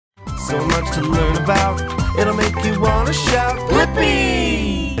so much to learn about. It'll make you wanna shout,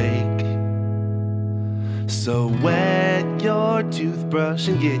 Blippi! So wet your toothbrush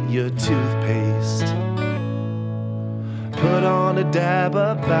and get your toothpaste. Put on a dab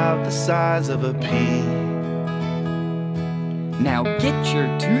about the size of a pea. Now get your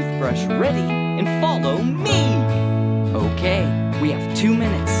toothbrush ready and follow me. Okay, we have 2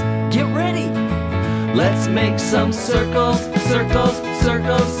 minutes. Get ready. Let's make some circles, circles,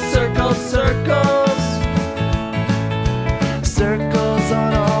 circles, circles, circles. Circles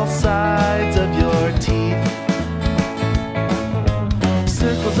on all sides of your teeth.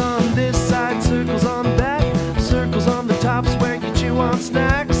 Circles on this side, circles on that. Circles on the tops where you chew on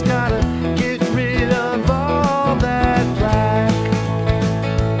snacks. Gotta get rid of all that black.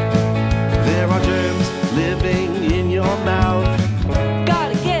 There are germs living in your mouth.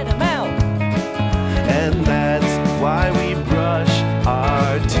 Gotta get them out. And that's why we brush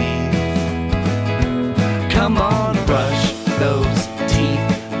our teeth. Come on, brush those teeth.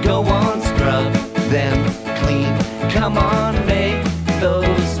 Go on, scrub them clean. Come on, make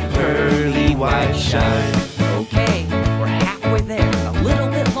those pearly white shine. Okay, we're halfway there. A little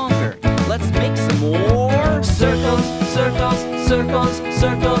bit longer. Let's make some more Circles, circles, circles,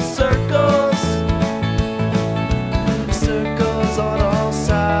 circles, circles. Circles on all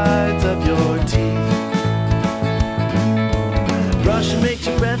sides of your teeth. Brushing makes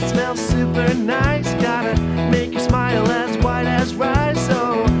your breath smell super nice. Gotta make you smile as white as rice.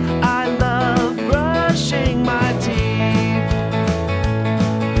 So I love brushing my teeth.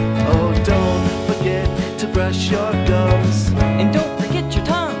 Oh, don't forget to brush your gums. And don't forget your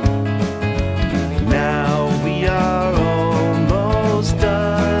tongue. Now we are almost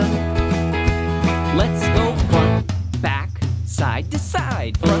done. Let's go front, back, side to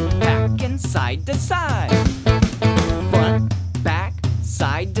side. Front, back, and side to side. Front, back,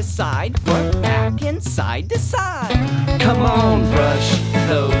 side to side. Front, back, and side to side. Come on, brush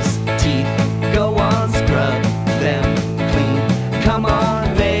those teeth. Go on, scrub them clean. Come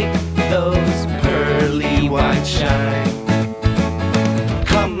on, make those pearly white shine.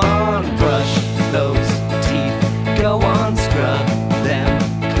 Come on, brush those teeth. Go on, scrub them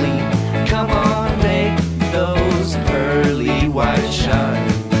clean. Come on, make those pearly white shine.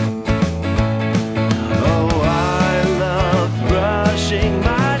 Oh, I love brushing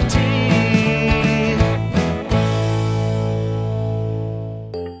my teeth.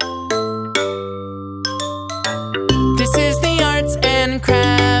 This is the arts and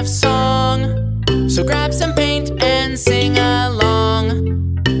crafts song. So grab some paint and sing along.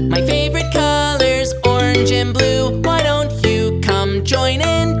 My favorite colors, orange and blue. Why don't you come join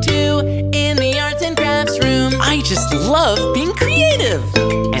in too? In the arts and crafts room. I just love being creative.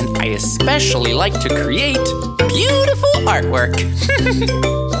 And I especially like to create beautiful artwork.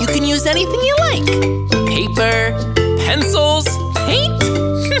 You can use anything you like. Paper, pencils, paint.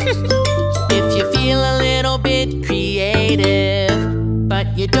 If you feel a little bit creative,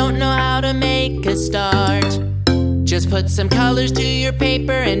 but you don't know how to make a start, just put some colors to your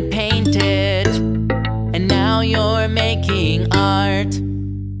paper and paint it. And now you're making art.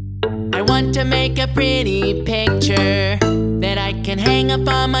 I want to make a pretty picture that I can hang up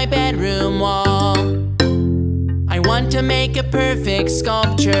on my bedroom wall. I want to make a perfect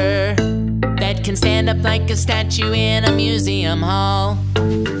sculpture that can stand up like a statue in a museum hall.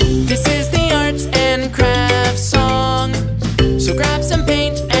 This is the arts and crafts song. So grab some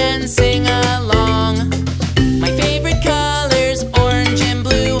paint and sing along. My favorite colors, orange and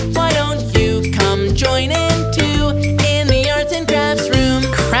blue. Why don't you come join in too? In the arts and crafts room.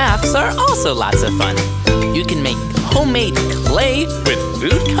 Crafts are also lots of fun. You can make homemade clay with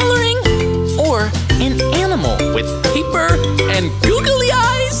food coloring, or an animal with paper and googly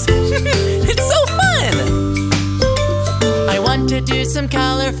eyes. It's so fun! I want to do some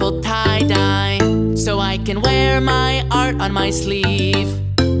colorful tie-dye so I can wear my art on my sleeve.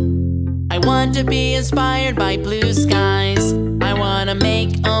 I want to be inspired by blue skies. I want to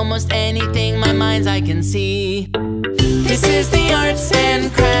make almost anything my mind's eye can see. This is the arts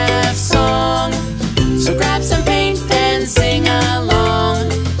and crafts song. So grab some paint and sing along.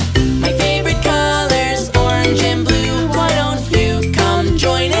 My favorite colors, orange and blue. Why don't you come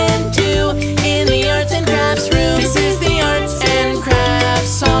join in too? In the arts and crafts room. This is the arts and crafts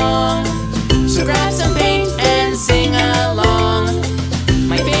song. So grab some paint and sing along.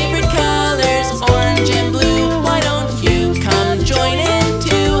 My favorite colors, orange and blue. Why don't you come join in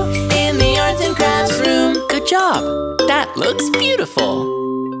too? In the arts and crafts room. Good job. That looks beautiful.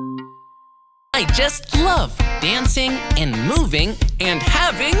 I just love dancing and moving and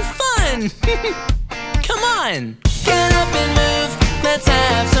having fun. Come on. Get up and move. Let's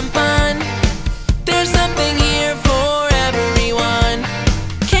have some fun. There's something here for everyone.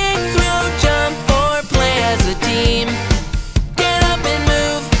 Kick, throw, jump, or play as a team. Get up and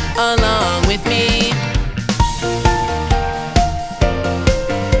move along with me.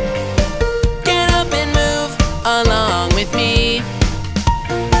 Get up and move along with me.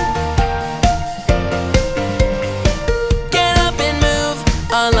 Get up and move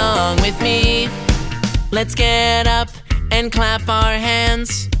along with me. Let's get up and clap our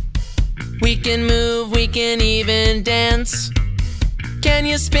hands. We can move, we can even dance. Can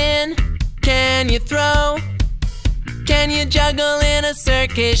you spin? Can you throw? Can you juggle in a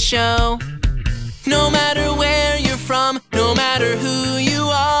circus show? No matter where you're from, no matter who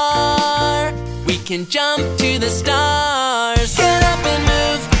you are, we can jump to the stars. Get up and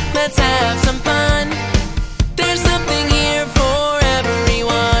move, let's have some fun. There's something here for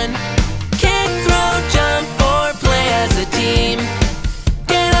everyone. Kick, throw, jump, or play as a team.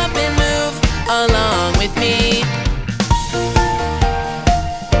 Get up and move along with me.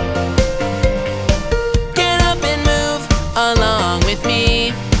 Get up and move along with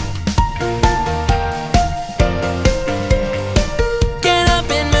me. Get up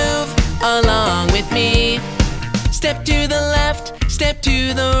and move along with me. Step to the left, step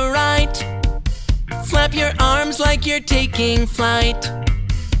to the right. Flap your arms like you're taking flight.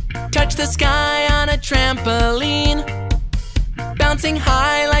 Touch the sky on a trampoline. Bouncing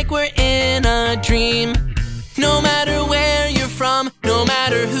high like we're in a dream. No matter where you're from, no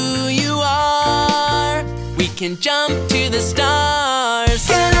matter who you are, we can jump to the stars.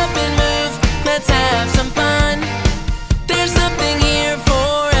 Get up and move, let's have some fun. There's something here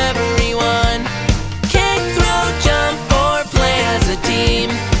for everyone. Kick, throw, jump, or play as a team.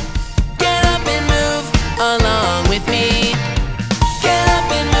 Get up and move along with me. Get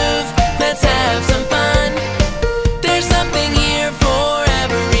up and move, let's have some fun. There's something here for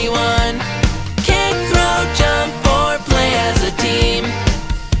everyone. Kick, throw, jump, or play as a team.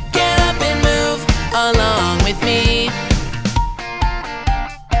 Get up and move along with me.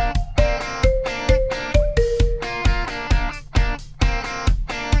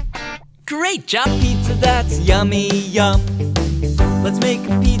 Great job! Pizza that's yummy yum. Let's make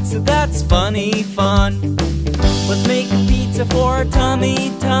a pizza that's funny fun. Let's make a pizza for our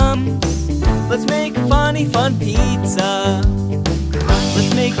tummy tums. Let's make a funny fun pizza.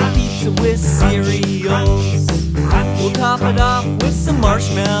 Let's make a pizza with cereals. We'll top it off with some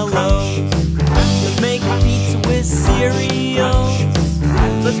marshmallows. Let's make a pizza with cereals.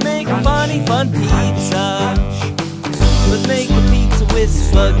 Let's make a funny fun pizza. Let's make a pizza with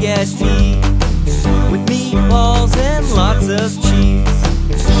spaghetti, with meatballs and lots of cheese.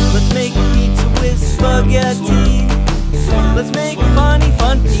 Let's make a pizza with spaghetti. Let's make a funny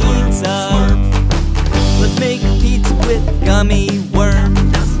fun pizza. Let's make a pizza with gummy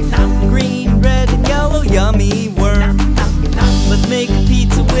worms, green, red, and yellow yummy worms. Let's make a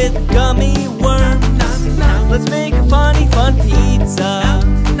pizza with gummy worms. Let's make a funny fun pizza.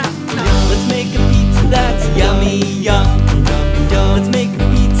 Let's make a pizza that's yummy yum. Let's make a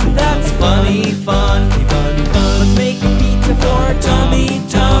pizza that's funny fun. Let's make a pizza for our tummy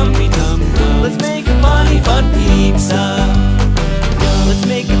tum. Let's make a funny fun pizza. Let's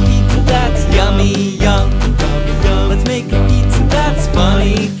make a pizza that's yummy yum. Let's make a pizza that's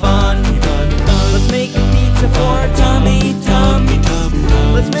funny fun. Let's make a pizza for our tummy tum.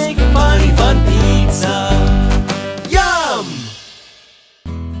 Let's make a funny fun pizza. Yum!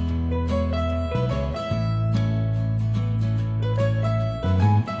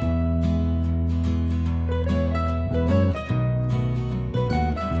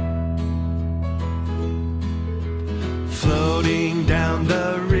 Floating down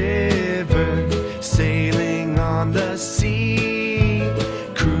the river, sailing on the sea,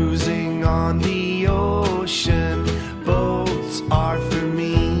 cruising on the ocean, boats are for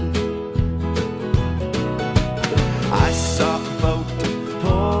me. I saw a boat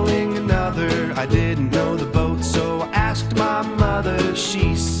pulling another, I didn't know the boat, so I asked my mother.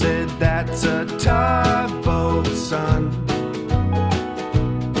 She said, that's a tugboat, son.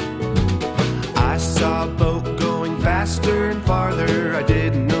 I saw a boat going faster and farther, I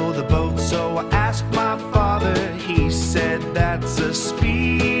didn't know the boat, so I asked my father. He said, that's a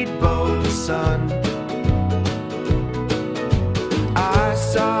speedboat, son. I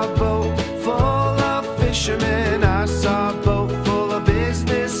saw a boat full of fishermen, I saw a boat full of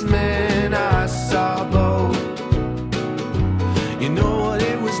businessmen, I saw a boat, you know what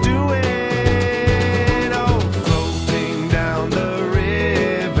it was doing? Oh, floating down the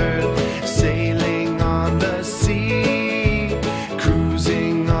river, sailing on the sea,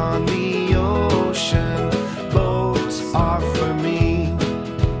 cruising on the ocean, boats are for me.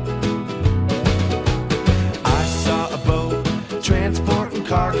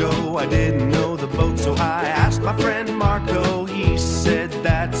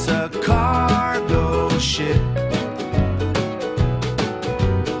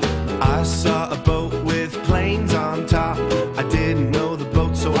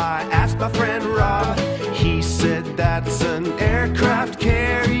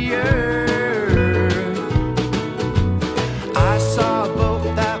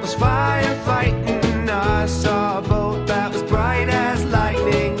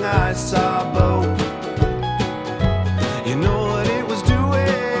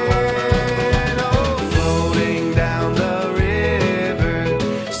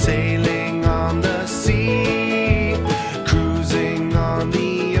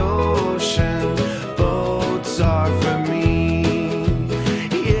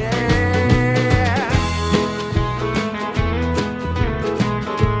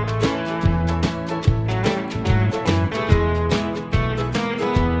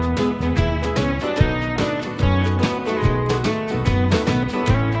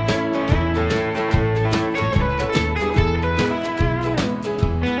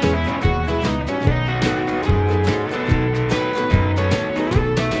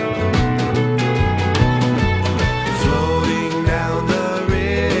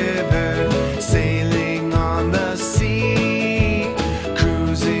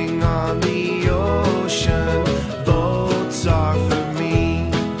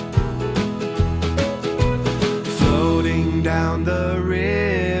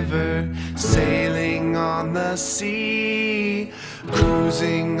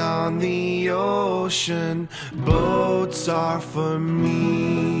 floating on the ocean. Boats are for me.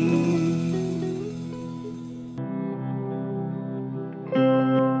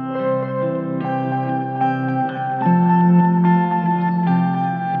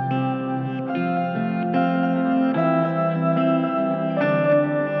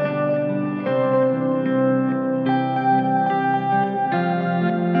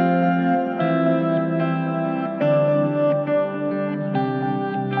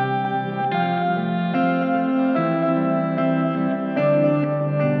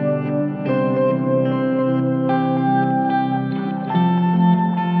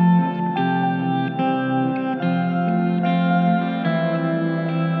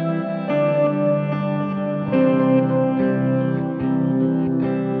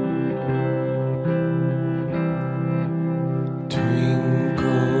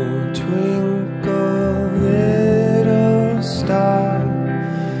 Twinkle, twinkle, little star,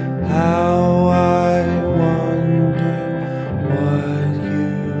 how I wonder what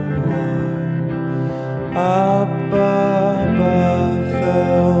you are. Up above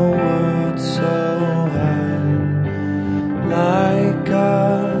the world so high, like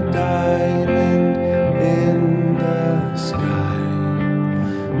a diamond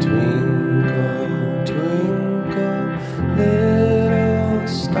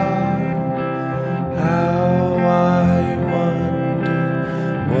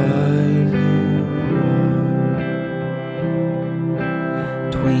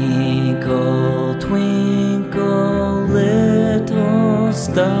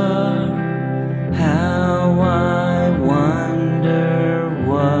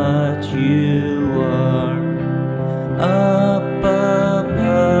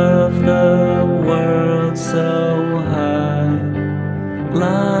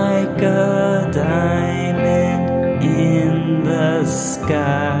in the sky.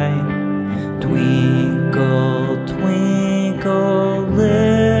 Twinkle, twinkle, little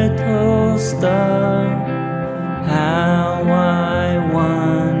star, how I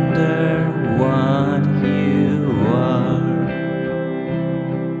wonder what you are.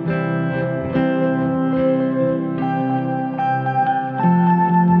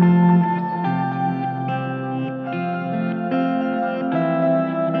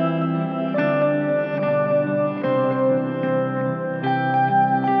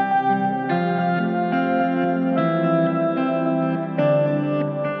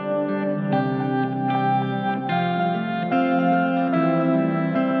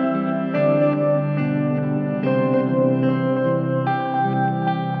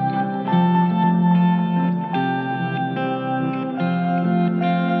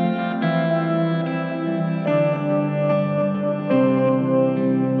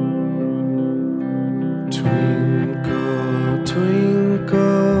 Twinkle,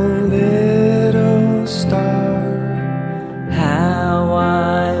 twinkle, little star, How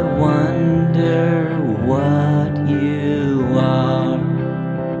I wonder what you are.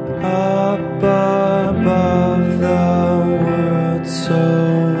 up above the world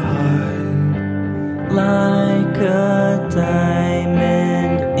so high, Like a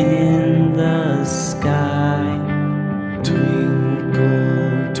diamond in the sky.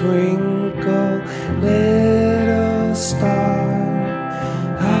 twinkle, twinkle, little star,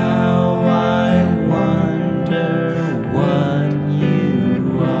 how I wonder what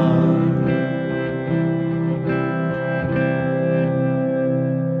you are.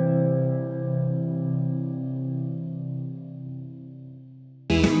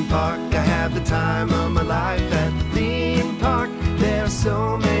 Theme park, I have the time of my life at the theme park. There are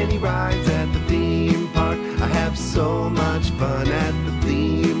so many rides at the theme park. I have so much fun at the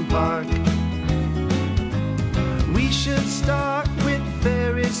theme park. We should start with the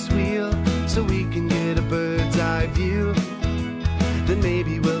Ferris wheel so we can get a bird's eye view. Then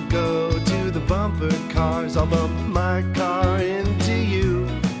maybe we'll go to the bumper cars. I'll bump my car into you.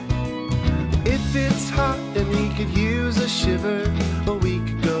 If it's hot and we could use a shiver, or we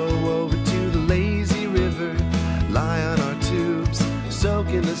could go over to the lazy river, lie on our tubes, soak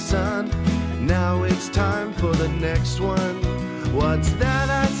in the sun. Now it's time for the next one. What's that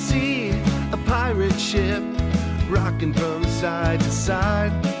I see? A pirate ship rocking from side to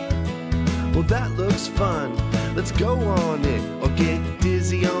side. Well, that looks fun. Let's go on it or get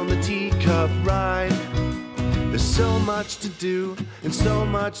dizzy on the teacup ride. There's so much to do and so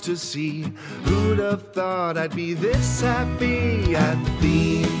much to see. Who'd have thought I'd be this happy at the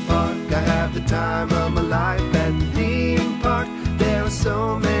theme park? I have the time of my life at the theme park. There are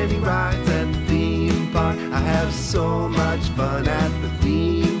so many rides at the theme park. I have so much fun at the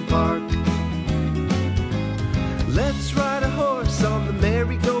theme park. Let's ride a horse on the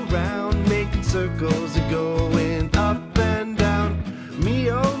merry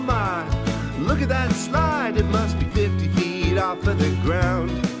Look at that slide, it must be 50 feet off of the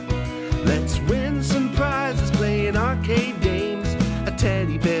ground. Let's win some prizes playing arcade games, a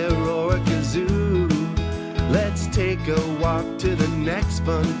teddy bear or a kazoo. Let's take a walk to the next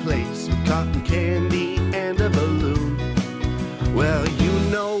fun place with cotton candy and a balloon. Well, you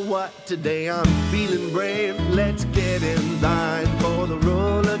know what, today I'm feeling brave. Let's get in line for the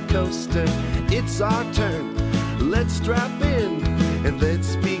roller coaster. It's our turn, let's strap in and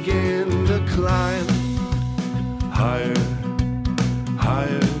let's begin to climb. Higher,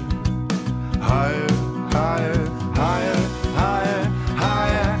 higher, higher, higher, higher, higher,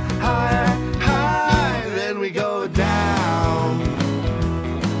 higher, higher, higher. Then we go down,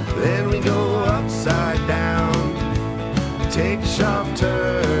 then we go upside down. Take a sharp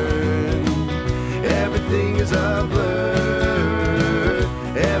turn, everything is a blur.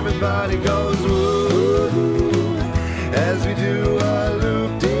 Everybody goes woo as we do a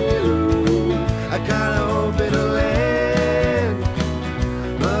loop-de-loop. I kinda hope it'll land,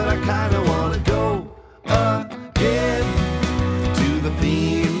 but I kinda wanna go again to the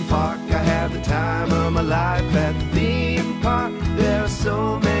theme park. I had the time of my life at the theme park. There are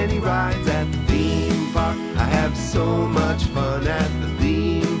so many rides at the theme park. I have so much fun at the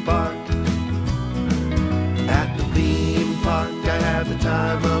theme park. At the theme park, I had the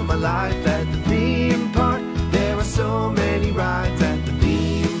time of my life at the theme park. There are so many rides at the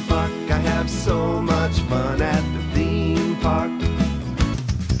theme park. I have so much fun at the theme park.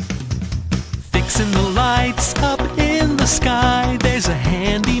 Fixing the lights up in the sky, there's a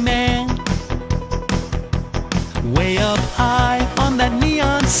handyman. Way up high on that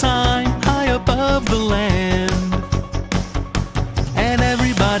neon sign, high above the land. And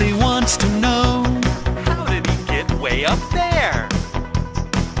everybody wants to know, how did he get way up there?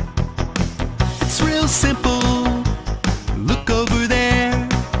 It's real simple, look over there.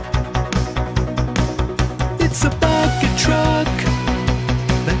 It's a bucket truck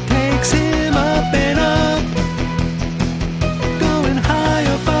that takes him up and up, going high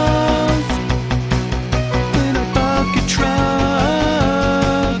above in a bucket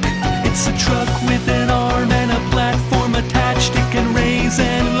truck. It's a truck with an arm and a platform attached. It can raise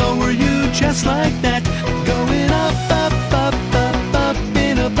and lower you just like that, going up, up, up, up, up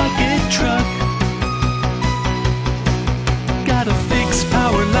in a bucket truck. Gotta fix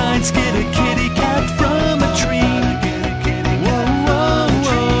power lines, get a kitty cat from a tree. Whoa, whoa,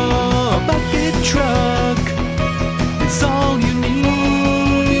 whoa, a bucket truck is all you need.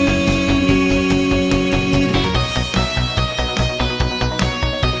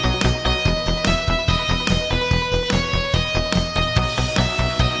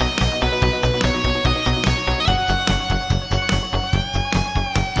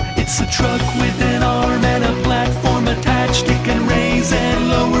 It's a truck with an arm and a platform attached. It can raise and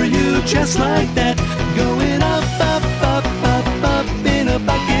lower you just like that, going up, up, up, up, up in a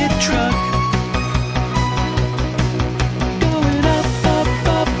bucket truck. Going up, up,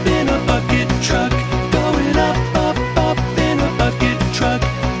 up in a bucket truck. Going up, up, up in a bucket truck.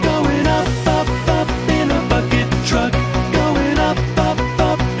 Going up, up, up in a bucket truck. Going up, up,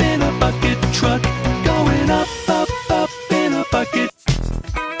 up in a bucket truck. Going up, up, up in a bucket.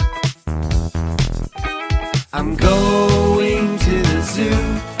 I'm going to the zoo.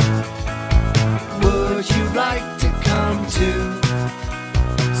 Would you like to come too?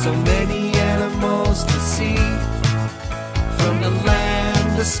 So many animals to see, from the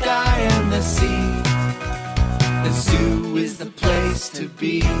land, the sky, and the sea. The zoo is the place to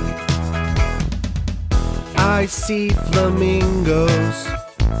be. I see flamingos.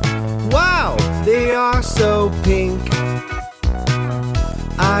 Wow, they are so pink.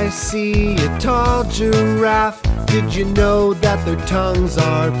 I see a tall giraffe. Did you know that their tongues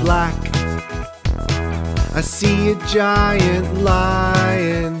are black? I see a giant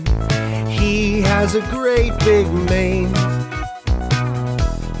lion. He has a great big mane.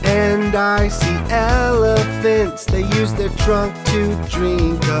 And I see elephants. They use their trunk to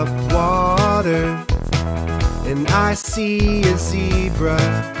drink up water. And I see a zebra.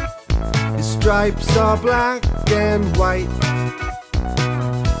 His stripes are black and white.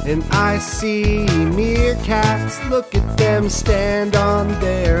 And I see meerkats. Look at them stand on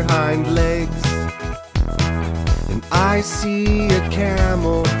their hind legs. And I see a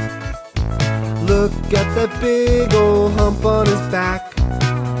camel. Look at the big old hump on his back.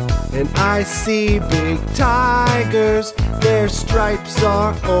 And I see big tigers. Their stripes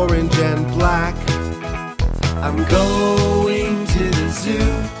are orange and black. I'm going to the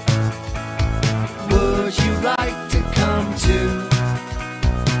zoo. Would you like to come too?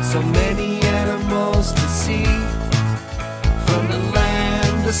 So many animals to see, from the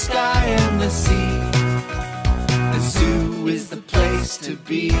land, the the sky and the sea. The zoo is the place to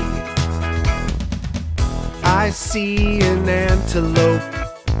be. I see an antelope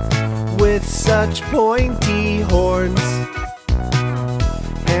with such pointy horns,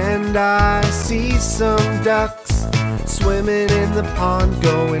 and I see some ducks swimming in the pond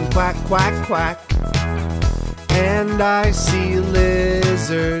going quack, quack, quack. And I see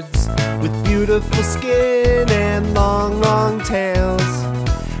lizards with beautiful skin and long, long tails.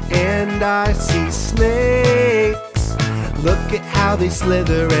 And I see snakes, look at how they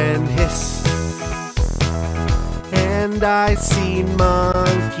slither and hiss. And I see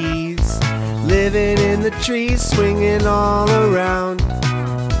monkeys living in the trees, swinging all around.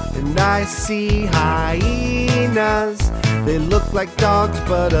 And I see hyenas, they look like dogs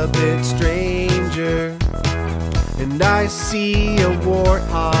but a bit stranger. And I see a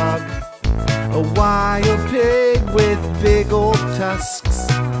warthog, a wild pig with big old tusks.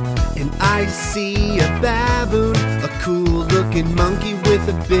 And I see a baboon, a cool looking monkey with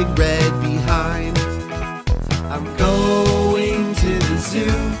a big red behind. I'm going to the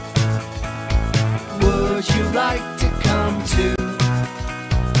zoo. Would you like to come too?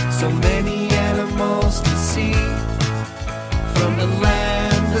 So many animals to see, from the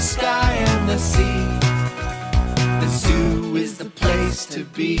land, the sky and the sea. The zoo is the place to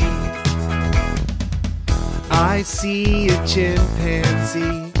be. I see a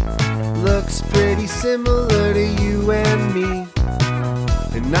chimpanzee, looks pretty similar to you and me.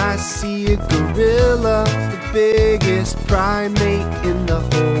 And I see a gorilla, the biggest primate in the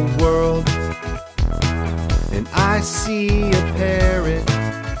whole world. And I see a parrot,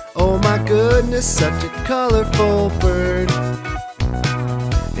 oh my goodness, such a colorful bird.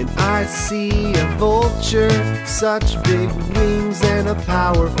 And I see a vulture, such big wings and a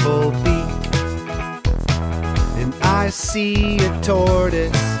powerful beak. And I see a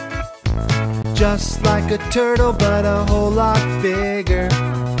tortoise, just like a turtle but a whole lot bigger.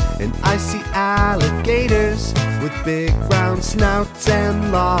 And I see alligators with big round snouts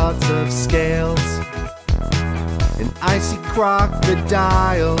and lots of scales. And I see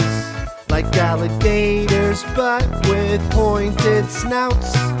crocodiles, like alligators but with pointed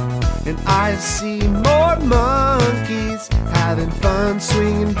snouts. And I see more monkeys having fun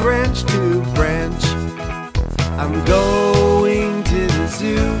swinging branch to branch. I'm going to the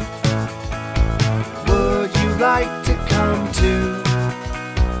zoo. Would you like to come too?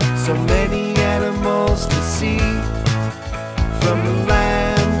 So many animals to see, from the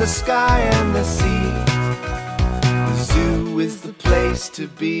land, the sky and the sea. The zoo is the place to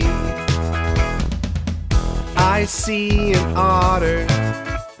be. I see an otter,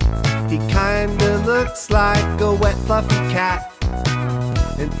 he kinda looks like a wet fluffy cat.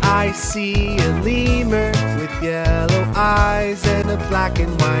 And I see a lemur with yellow eyes and a black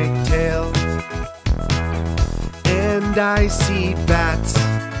and white tail. And I see bats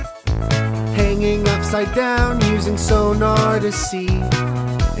hanging upside down using sonar to see.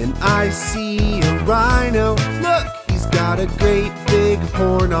 And I see a rhino, look, he's got a great big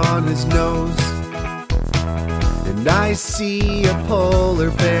horn on his nose. And I see a polar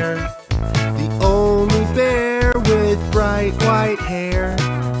bear, the only bear with bright white hair.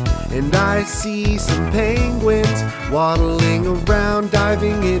 And I see some penguins waddling around,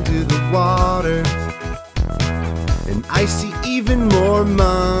 diving into the water. And I see even more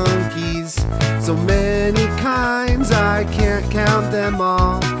monkeys, so many kinds I can't count them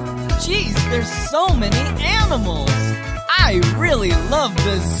all. Geez, there's so many animals! I really love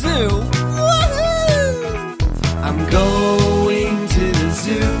the zoo! Woohoo! I'm going to the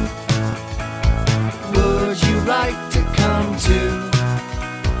zoo. Would you like to come too?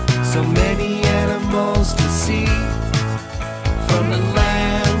 So many animals to see, from the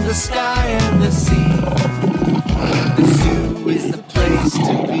land, the sky and the sea. The zoo is the place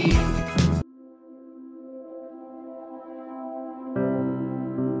to be.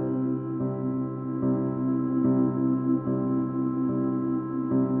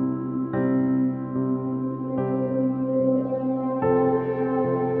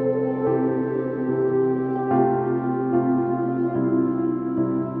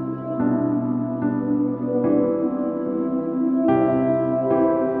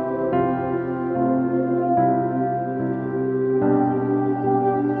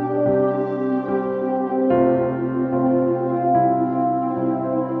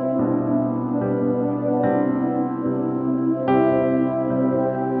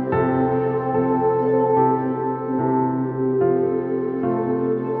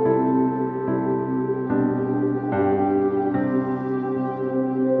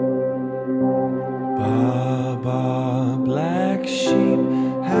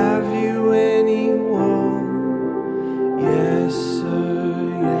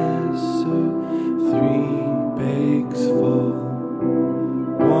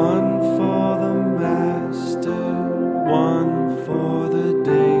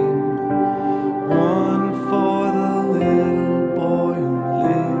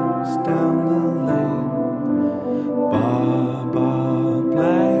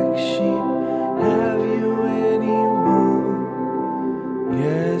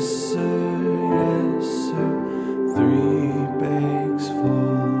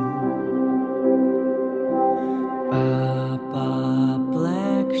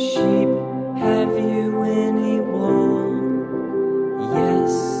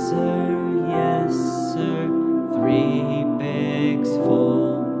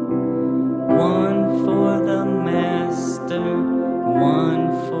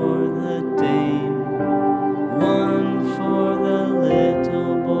 for the dame, one for the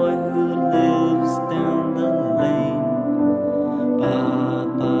little boy who lives down the lane. Baa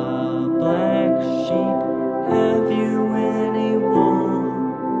Baa Black Sheep, have you any wool?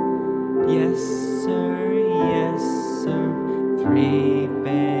 Yes sir, 3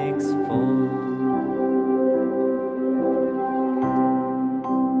 bags full.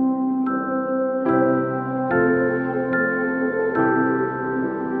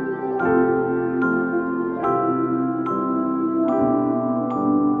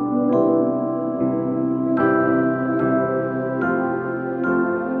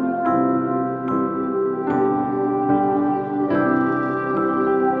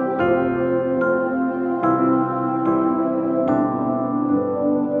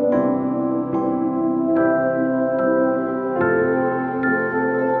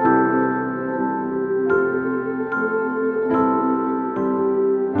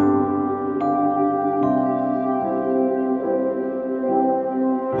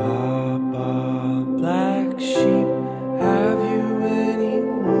 Baa Baa Black Sheep, have you any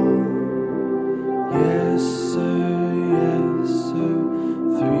wool? Yes sir,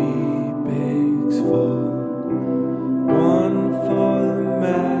 3 bags full. One for the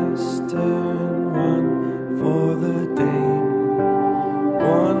master and one for the dame,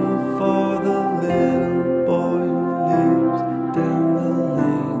 one for the little boy who lives down the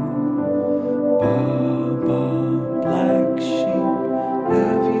lane. Baa Baa Black Sheep,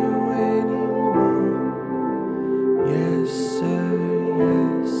 have you any wool? Yes sir,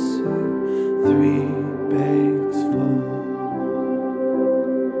 3 bags full.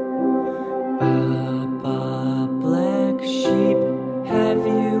 Baa Baa Black Sheep, have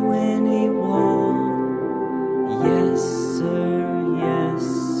you any wool? Yes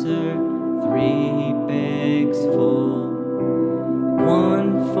sir, 3 bags full.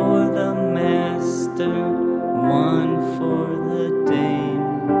 One for the master, one for the dame,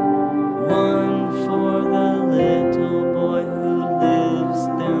 one for the little boy who lives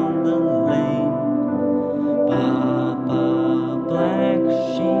down the lane. Baa Baa Black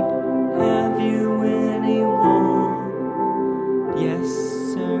Sheep, have you any wool? Yes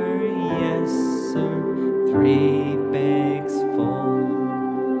sir, 3 bags full.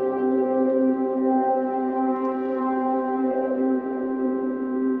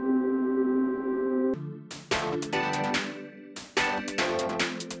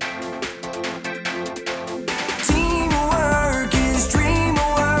 Teamwork is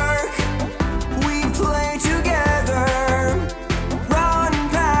dreamwork. We play together, run,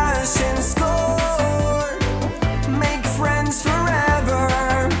 pass, and score. Make friends forever.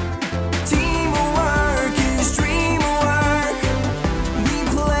 Teamwork is dreamwork. We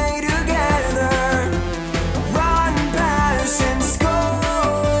play together, run, pass, and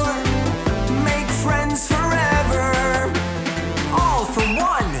score. Make friends forever. All for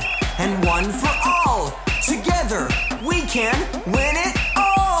one and one for all. Together we can win it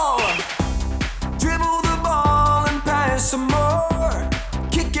all. Dribble the ball and pass some more.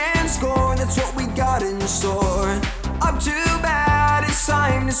 Kick and score, that's what we got in store. Up to bat, it's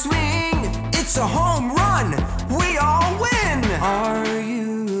time to swing. It's a home run, we all win. Are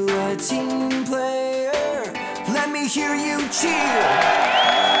you a team player? Let me hear you cheer.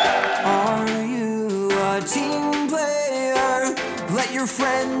 Are you a team player? Let your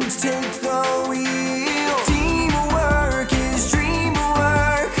friends take the wheel. Teamwork is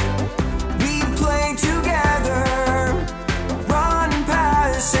dreamwork. We play together, run,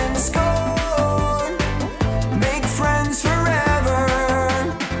 pass, and score. Make friends forever.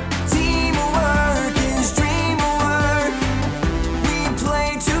 Teamwork is dreamwork. We play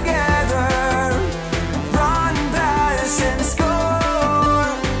together, run, pass, and score.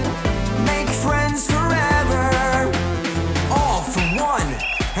 Make friends forever. All for one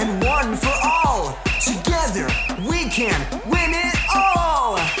and one for all.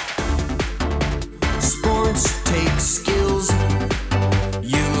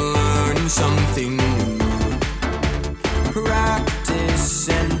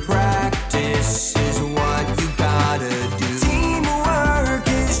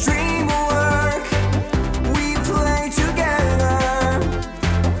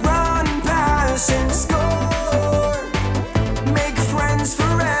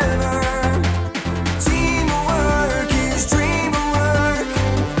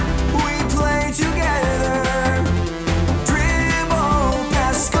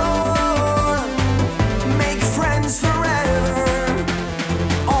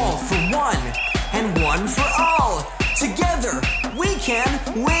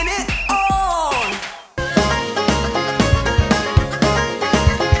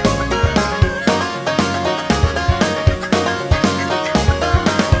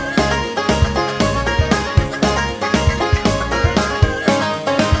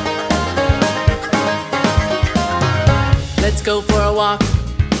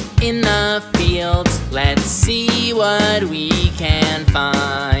 in the fields, let's see what we can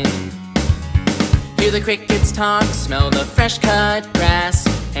find. Hear the crickets talk, smell the fresh cut grass,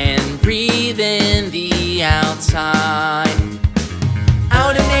 and breathe in the outside.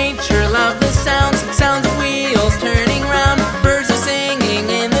 Out in nature, love the sounds, sounds of wheels turning round. Birds are singing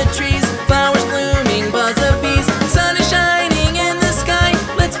in the trees, flowers blooming, buzz of bees. Sun is shining in the sky,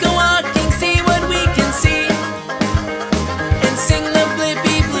 let's go walking, see what we can see. And sing the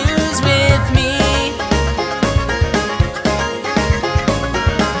Blippi Blues with me.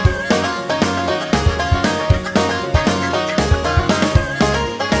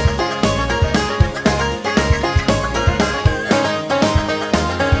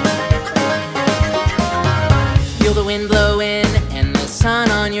 Feel the wind blow in and the sun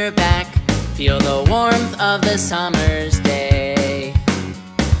on your back. Feel the warmth of the summer's day.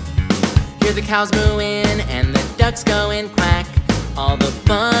 Hear the cows moo in and the ducks go and quack. All the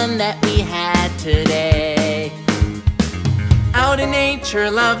fun that we had today. Out in nature,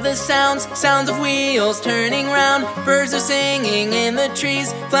 love the sounds, sounds of wheels turning round. Birds are singing in the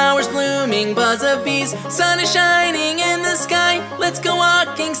trees, flowers blooming, buzz of bees. Sun is shining in the sky, let's go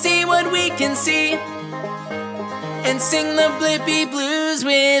walking, see what we can see. And sing the Blippi Blues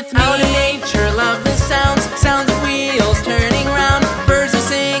with me. Out in nature, love the sounds, sounds of wheels turning round. Birds are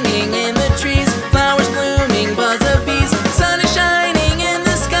singing in the trees, flowers blooming, buzz of bees. Sun is shining in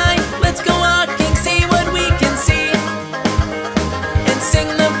the sky, let's go walking, see what we can see. And sing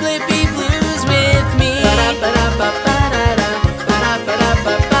the Blippi Blues with me.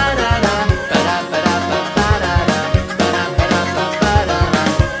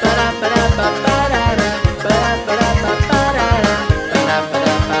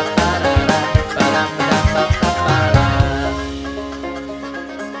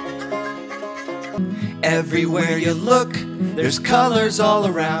 Everywhere you look, there's colors all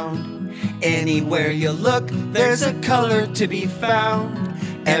around. Anywhere you look, there's a color to be found.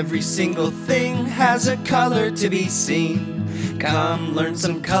 Every single thing has a color to be seen. Come learn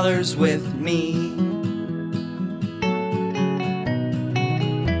some colors with me.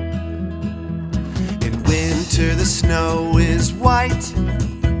 In winter the snow is white.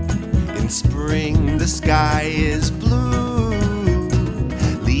 In spring the sky is blue.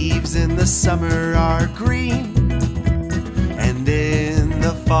 Leaves in the summer are green, and in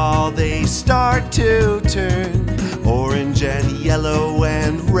the fall they start to turn orange and yellow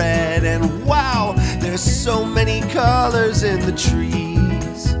and red. And wow, there's so many colors in the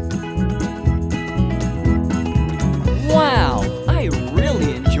trees. Wow, I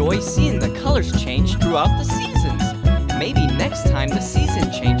really enjoy seeing the colors change throughout the seasons. Maybe next time the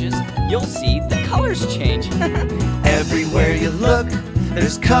season changes, you'll see the colors change. Everywhere you look,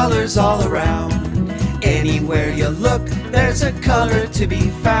 there's colors all around. Anywhere you look, there's a color to be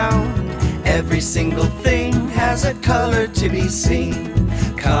found. Every single thing has a color to be seen.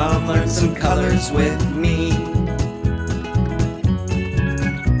 Come learn some colors with me.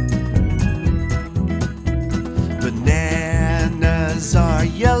 Bananas are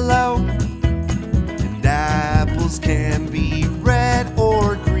yellow, and apples can be red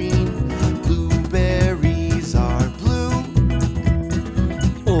or green. Blueberries are blue.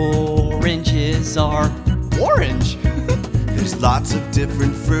 Oranges are orange. There's lots of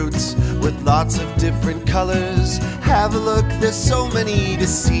different fruits with lots of different colors. Have a look, there's so many to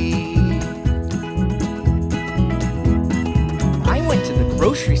see. I went to the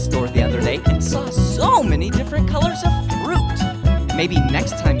grocery store the other day and saw so many different colors of fruit. Maybe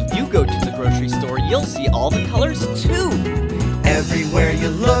next time you go to the grocery store, you'll see all the colors too. Everywhere you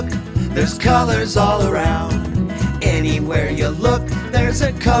look, there's colors all around. Anywhere you look, there's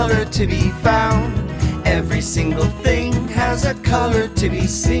a color to be found. Every single thing has a color to be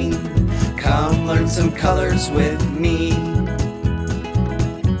seen. Come learn some colors with me.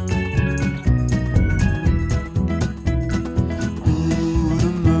 Ooh,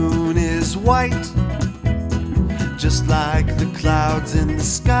 the moon is white, just like the clouds in the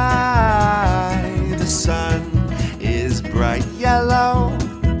sky. The sun is bright yellow,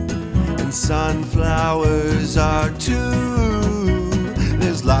 and sunflowers are too.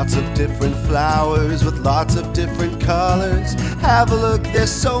 There's lots of different flowers with lots of different colors. Have a look,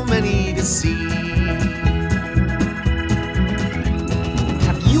 there's so many to see.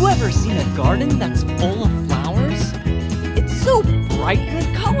 Have you ever seen a garden that's full of flowers? It's so bright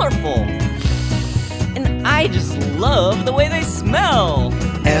and colorful. And I just love the way they smell.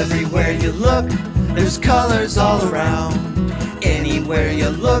 Everywhere you look, there's colors all around. Anywhere you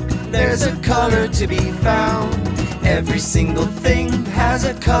look, there's a color to be found. Every single thing has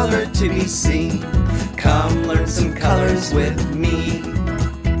a color to be seen. Come learn some colors with me.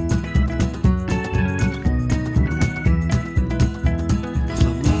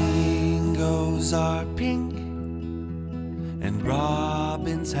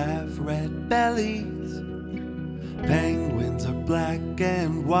 bellies. Penguins are black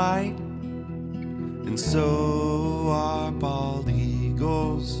and white, and so are bald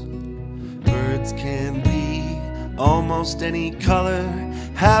eagles. Birds can be almost any color.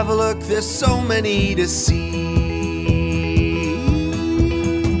 Have a look, there's so many to see.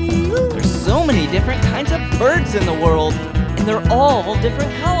 There's so many different kinds of birds in the world, and they're all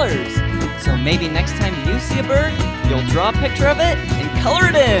different colors. So maybe next time you see a bird, you'll draw a picture of it and color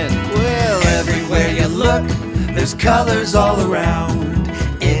it in. Well, everywhere you look, there's colors all around.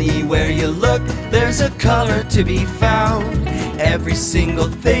 Anywhere you look, there's a color to be found. Every single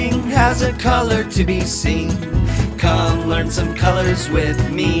thing has a color to be seen. Come learn some colors with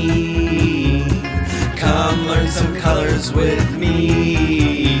me. Come learn some colors with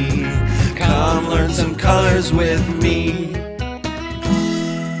me. Come learn some colors with me.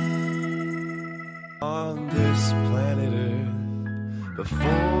 On this planet Earth,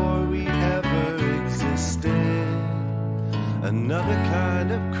 before we ever existed, another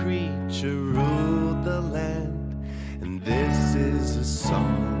kind of creature ruled the land, and this is a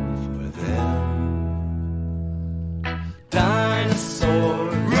song for them.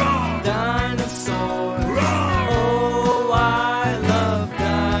 Dinosaur, dinosaur, oh, I love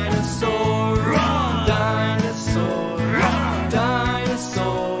dinosaur, dinosaur,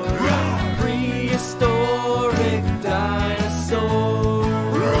 dinosaur, prehistoric dinosaur.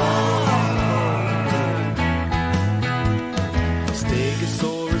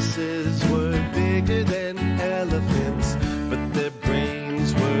 Stegosauruses were bigger than elephants, but their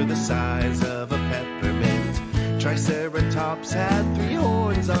brains were the size of a peppermint. Triceratops had 3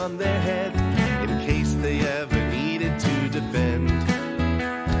 horns on their head, in case they ever needed to defend.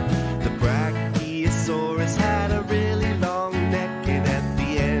 The Brachiosaurus had a really long neck, and at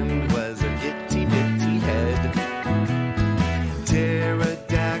the end was an itty-bitty head.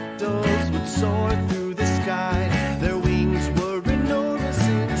 Pterodactyls would soar through the sky. Their wings were enormous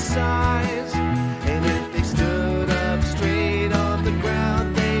in size, and if they stood up straight on the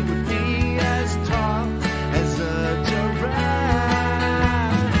ground, they would be as tall as a giraffe.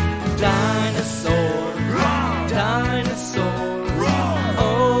 Dinosaur, dinosaur,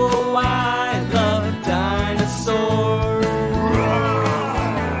 oh, I love dinosaurs.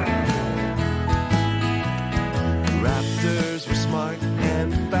 Raptors were smart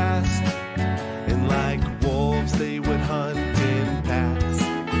and fast, and like wolves they would hunt in packs.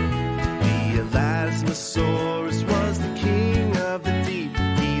 The Elasmosaurus was the king of the deep.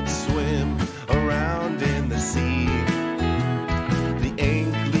 He'd swim around in the sea. The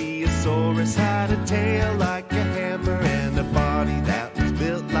Ankylosaurus had a tail like a hammer and a body that was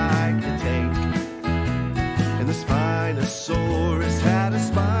built like a tank. And the Spinosaurus had a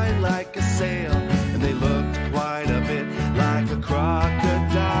spine like a sail, and they looked quite a bit like a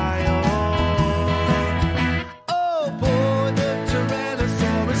crocodile. Oh boy, the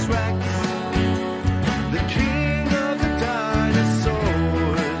Tyrannosaurus Rex, the king of the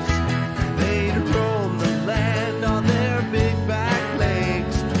dinosaurs. They'd roam the land on their big back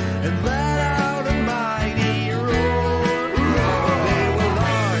legs and let out a mighty roar. They were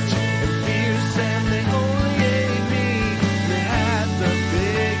large and fierce, and they only ate meat. They had the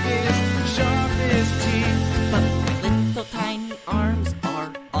biggest, sharpest teeth. But my little tiny arms are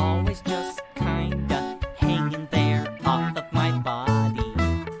always just kinda hanging there off of my body.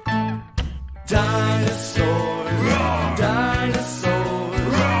 Dinosaur, dinosaur,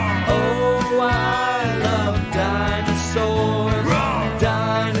 oh, I love dinosaur,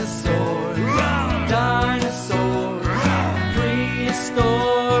 dinosaur, dinosaur,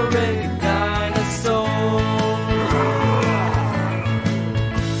 prehistoric dinosaur.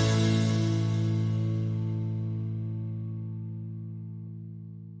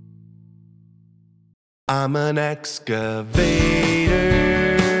 I'm an excavator,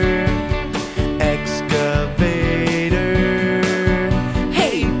 excavator.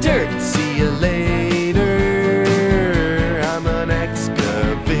 Hey, dirt, see you later. I'm an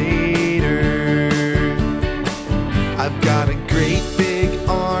excavator. I've got a great big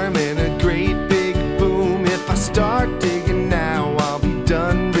arm and a great big boom. If I start digging now, I'll be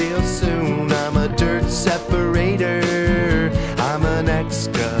done real soon. I'm a dirt separator. I'm an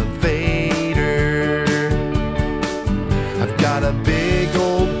excavator. I've got a big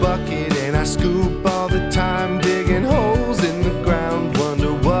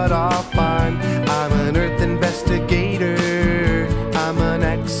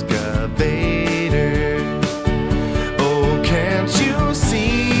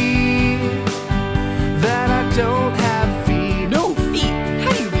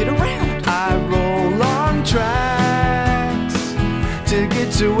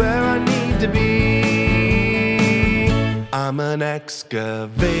an excavator.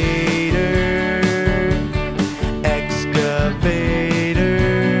 Excavator.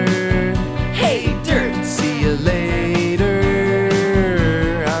 Hey, dirt! See you later.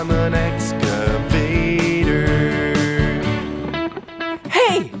 I'm an excavator.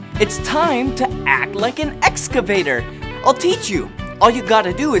 Hey, it's time to act like an excavator. I'll teach you. All you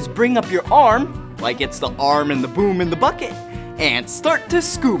gotta do is bring up your arm, like it's the arm in the boom in the bucket, and start to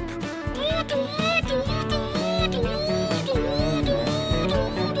scoop.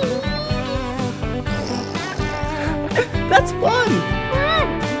 That's fun!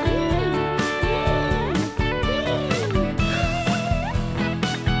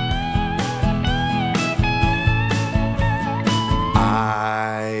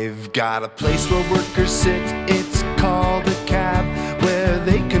 I've got a place where workers sit. It's called a cab, where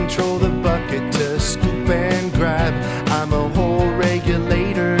they control the bucket to scoop and grab. I'm a hole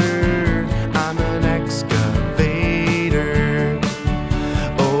regulator. I'm an excavator.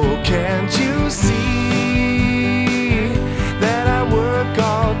 Oh, can't you see that I work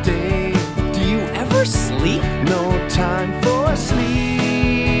all day? Do you ever sleep? No time for sleep,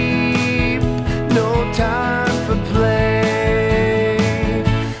 no time for play.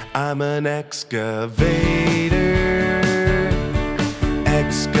 I'm an excavator.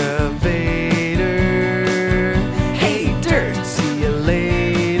 Excavator. Hey, dirt! See you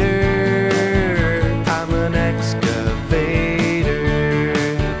later. I'm an excavator.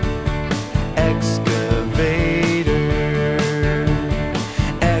 Excavator.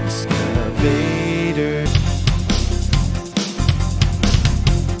 Excavator.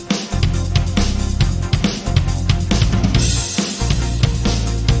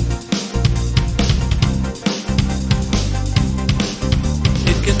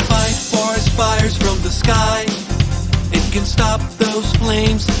 It can fight forest fires from the sky. It can stop those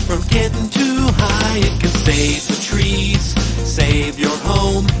flames from getting too high. It can save the trees, save your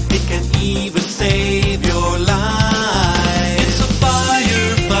home. It can even save your life. It's a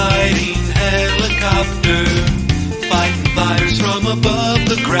firefighting helicopter, fighting fires from above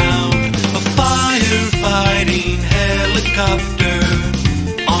the ground. A firefighting helicopter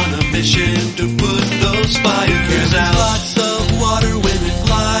on a mission to put those fires out. Lots of water when it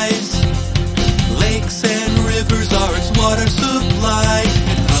flies. Lakes and rivers are its water supply.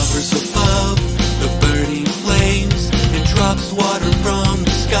 It hovers above the burning flames and drops water from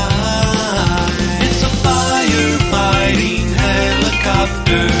the sky. It's a firefighting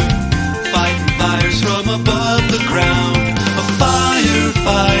helicopter, fighting fires from above the ground. A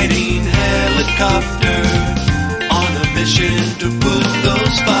firefighting helicopter on a mission to put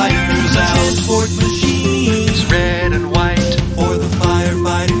those fires out. Transport machines, red and white, for the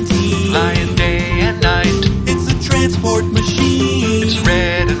firefighting team, flying day and night. It's a transport machine. It's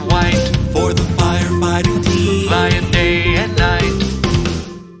red and white, for the firefighting team, flying day and night.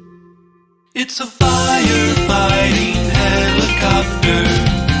 It's a firefighting helicopter,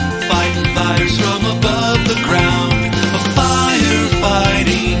 fighting fires from above the ground. A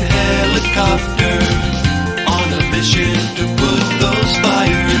firefighting helicopter on a mission to put those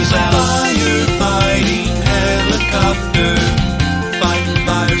fires out. Firefighting helicopter, fighting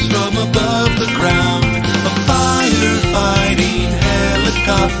fires from above the ground. A firefighting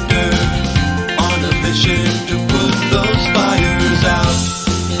helicopter on a mission to put those fires out.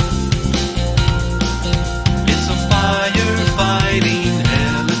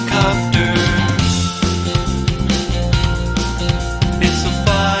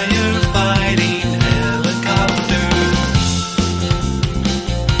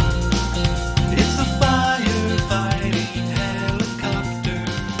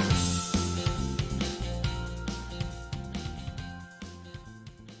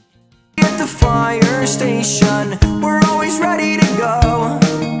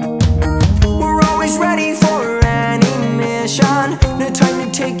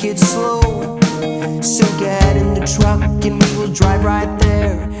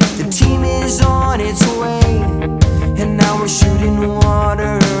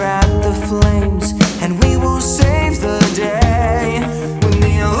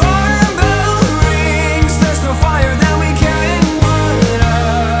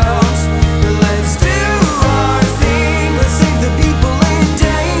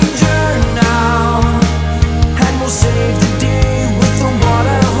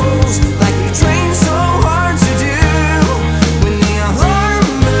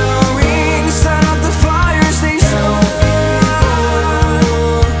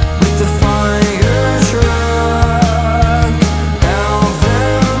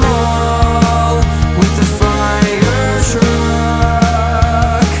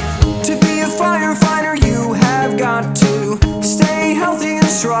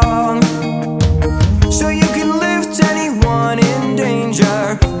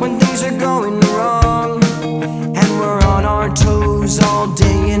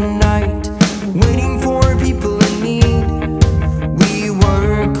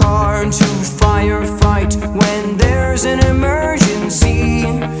 there's an emergency.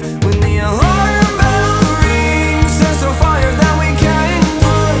 When the alarm bell rings, there's no fire that we can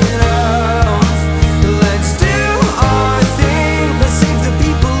put out. Let's do our thing, let's save the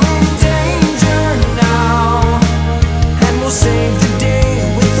people in danger now. And we'll save the day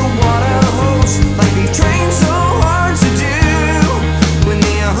with the water hose, like we've trained so hard to do. When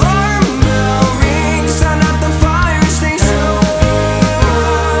the alarm bell rings, turn out the fire station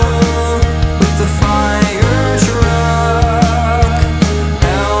with the fire truck.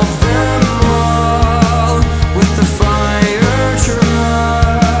 Help them all with the fire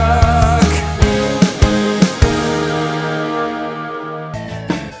truck.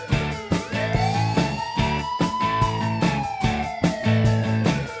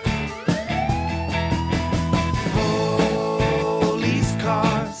 Police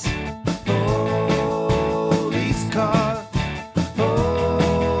cars, police cars,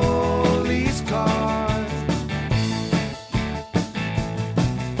 police cars.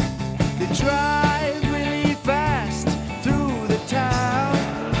 They drive really fast through the town.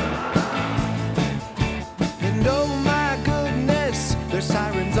 And oh my goodness, their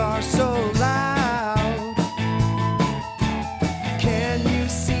sirens are so loud. Can you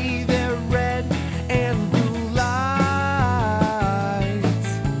see their red and blue lights,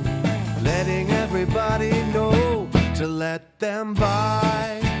 letting everybody know to let them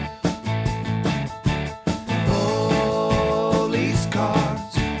by? Police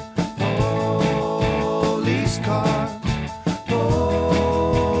cars, police cars,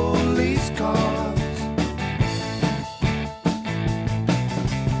 police cars.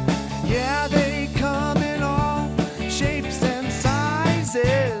 Yeah, they come in all shapes and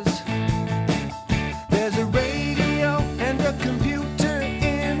sizes. There's a radio and a computer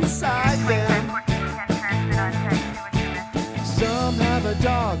inside them. Some have a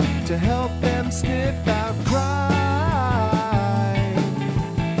dog to help them sniff out crime.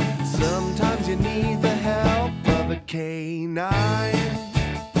 Sometimes you need the help of a canine.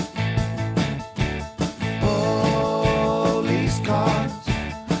 Police cars,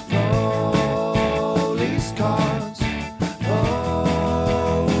 police cars,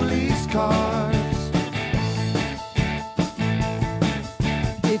 police cars.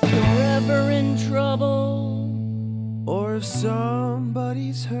 If you're ever in trouble, Or if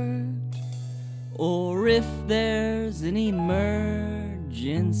somebody's hurt, or if there's an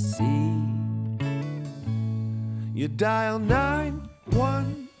emergency, you dial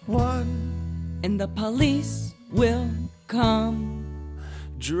 911. and the police will come.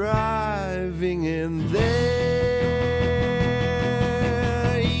 Driving in there,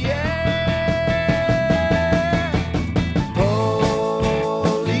 yeah.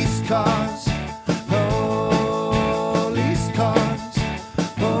 Police cars, police cars,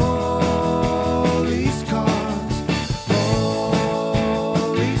 police cars,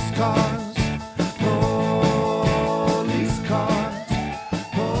 police cars, police cars,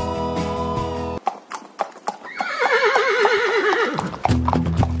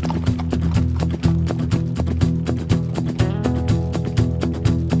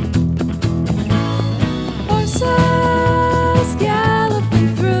 Horses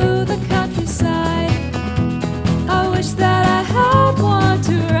galloping through the countryside. I wish that I had one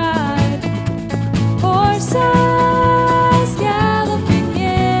to ride. Horses galloping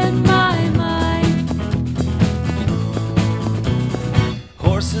in my mind.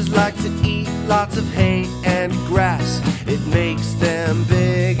 Horses like to eat lots of hay and grass. It makes them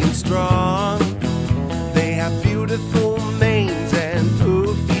big and strong. They have beautiful manes and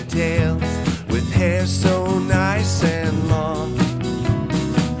poofy tails, with hair so nice and long.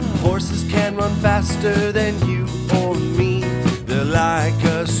 Horses can run faster than you or me. They're like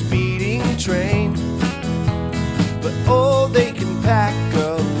a speeding train. But oh, they can pack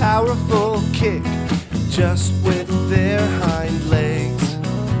a powerful kick just with their hind legs.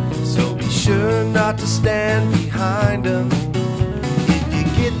 So be sure not to stand behind them if you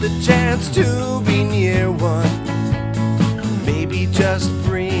get the chance to be near one. Maybe just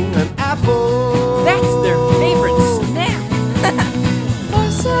bring an apple. That's their favorite snack.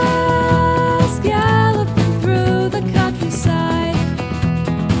 Horses galloping through the countryside.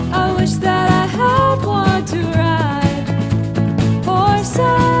 I wish that I had one to ride.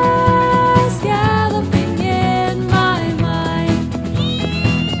 Horses galloping in my mind.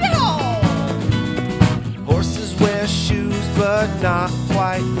 Horses wear shoes, but not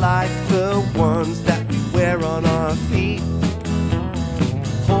quite like the ones that we wear on our feet.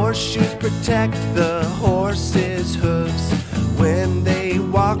 Horseshoes protect the horses' hooves when they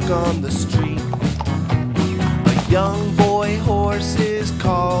walk on the street. A young boy horse is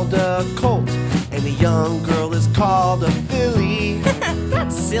called a colt, and a young girl is called called a filly.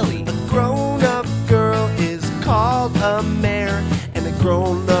 That's silly. A grown-up girl is called a mare, and a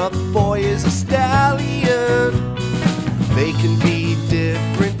grown-up boy is a stallion. They can be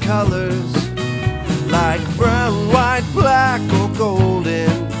different colors, like brown, white, black, or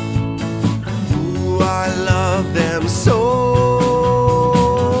golden. Ooh, I love them so.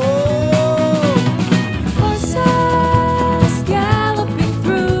 Horses galloping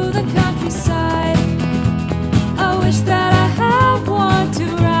through the countryside. I wish that I had one to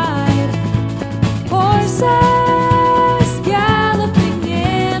ride. Horses galloping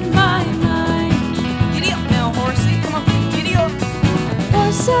in my mind. Giddy up now, horsey. Come on, giddy up.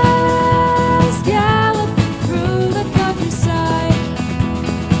 Horses galloping through the countryside.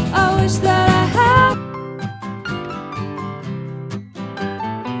 I wish that I had.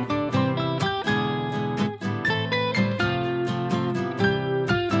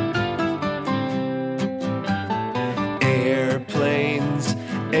 Airplanes,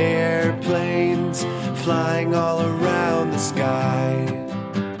 airplanes, flying all around the sky.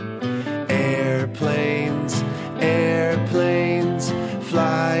 Airplanes, airplanes,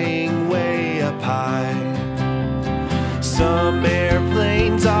 flying way up high. Some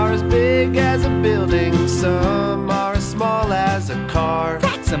airplanes are as big as a building, some are as small as a car.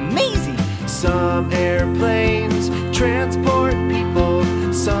 That's amazing. Some airplanes transport people,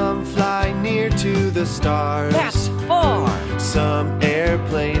 some fly near to the stars. That's far. Some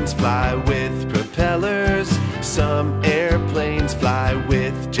airplanes fly with propellers, some airplanes fly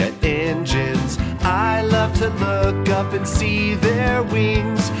with jet engines. I love to look up and see their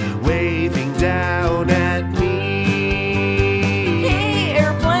wings waving down at me. Hey,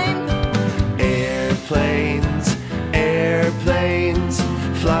 airplane. Airplanes, airplanes,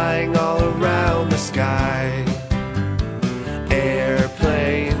 flying all around the sky.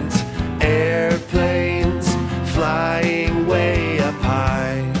 Airplanes, airplanes, flying way up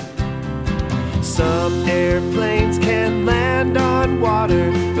high. Some airplanes can land on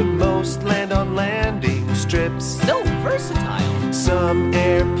water, but most land on landing strips. So versatile. Some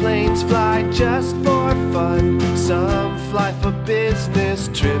airplanes fly just for fun, some fly for business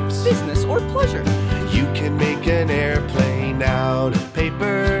trips. Business or pleasure. You can make an airplane out of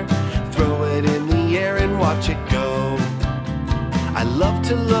paper, throw it in the air and watch it go. I love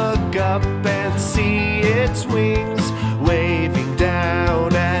to look up and see its wings waving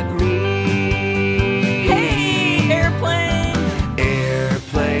down at me. Hey, airplane.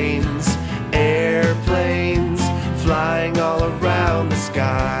 Airplanes, airplanes, flying all around the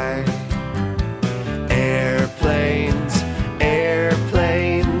sky. Airplanes,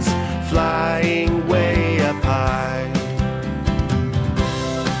 airplanes, flying way up high.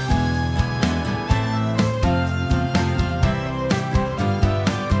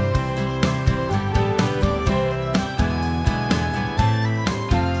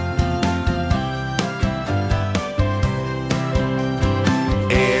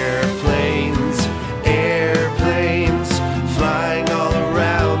 Airplanes, airplanes, flying all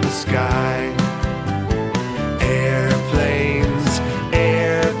around the sky. Airplanes,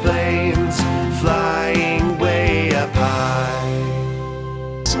 airplanes, flying way up high.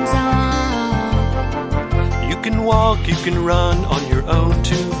 You can walk, you can run on your own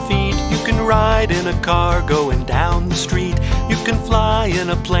 2 feet. You can ride in a car going down the street. You can fly in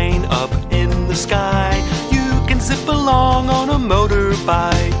a plane up in the sky. You can zip along on a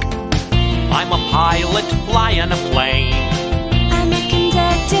motorbike. I'm a pilot flying a plane, I'm a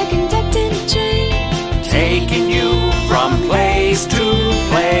conductor conducting a train. taking you from place to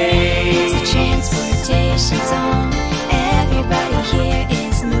place. It's a transportation song. Everybody here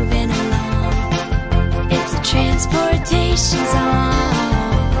is moving along. It's a transportation song.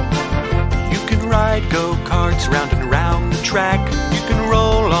 You can ride go-karts round and round the track. You can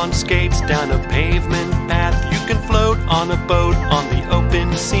roll on skates down a pavement path. You can float on a boat on the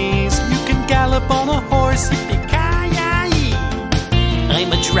open seas. You can gallop on a horse, yippee-ki-yay!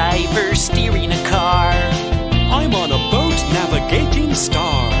 I'm a driver steering a car, I'm on a boat navigating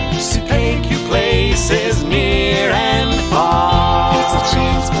stars to take you places near and far. It's a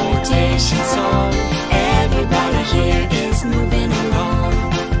transportation song. Everybody here is moving along.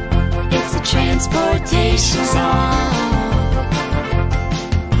 It's a transportation song.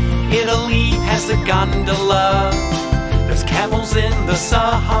 Italy has a gondola, there's camels in the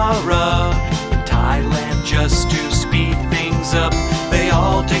Sahara. In Thailand, just to speed things up, they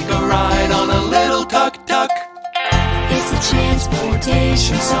all take a ride on a little tuk-tuk. It's a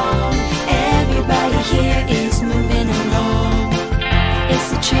transportation song. Everybody here is moving along.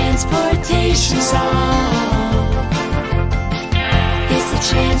 It's a transportation song. It's a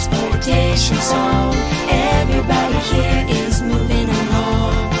transportation song. Everybody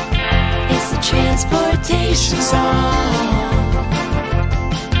transportation song.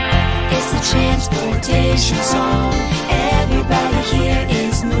 It's a transportation song. Everybody here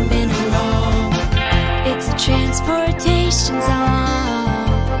is moving along. It's a transportation song.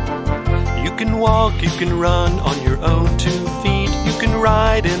 You can walk, you can run on your own 2 feet. You can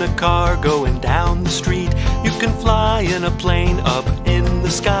ride in a car going down the street. You can fly in a plane up in the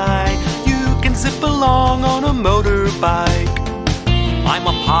sky. You can zip along on a motorbike. I'm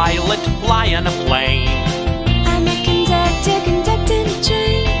a pilot flying a plane. I'm a conductor conducting a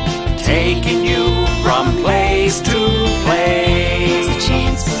train, Taking you from place to place. It's a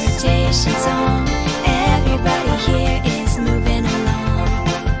transportation song. Everybody here is moving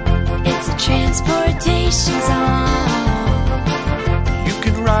along. It's a transportation song. You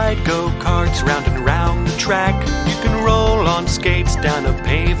can ride go-karts round and round the track. You can roll on skates down a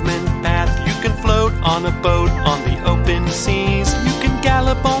pavement path. You can float on a boat on the open seas. You can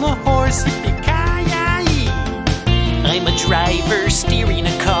gallop on a horse. Yippee-ki-yay! I'm a driver steering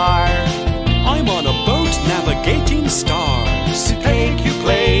a car. I'm on a boat navigating stars to take you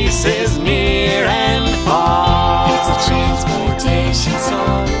places near and far. It's a transportation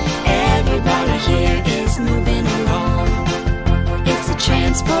song. Everybody here is moving along. It's a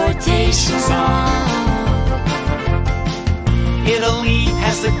transportation song. Italy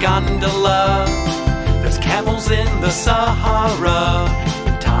has a gondola. There's camels in the Sahara.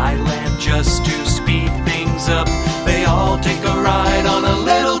 In Thailand, just to speed things up, they all take a ride on a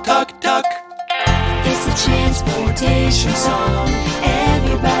little tuk-tuk. It's a transportation song.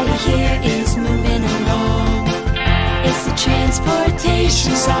 Everybody here is moving along. It's a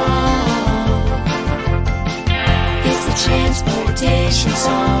transportation song. It's a transportation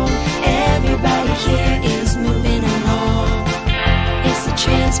song. Everybody here is moving along. It's a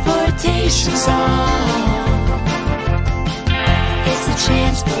transportation song. It's a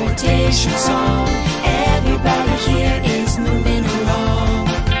transportation song. Everybody here is moving along.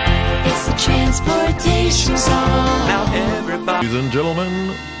 It's a transportation song. Now everybody. Ladies and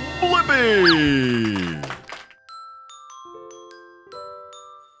gentlemen, Blippi!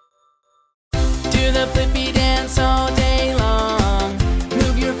 Do the Blippi dance all day long.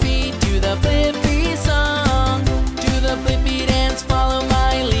 Move your feet to the Blippi song. Do the Blippi dance, follow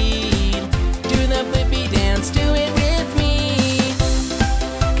my lead. Do the Blippi dance, do it with me.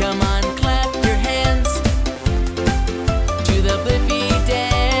 Come on, clap your hands. Do the Blippi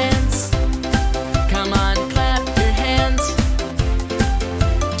dance. Come on, clap your hands.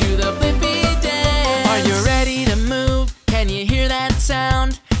 Do the Blippi dance. Are you ready to move? Can you hear that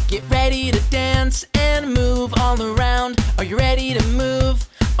sound? Get ready to dance and move all around. Are you ready to move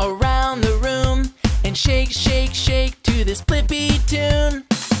around the room and shake, shake, shake to this Blippi tune?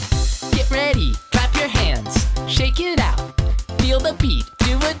 Get ready, clap your hands, shake it out. Feel the beat,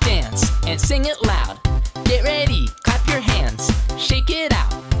 do a dance and sing it loud. Get ready, clap your hands, shake it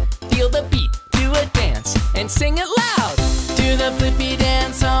out. Feel the beat, do a dance and sing it loud. Do the Blippi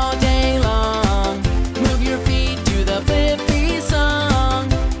dance all day long. Move your feet to the Blippi song.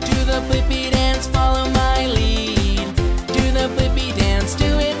 Do the Blippi dance, follow my lead. Do the Blippi dance, do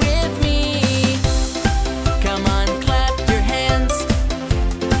it with me. Come on, clap your hands.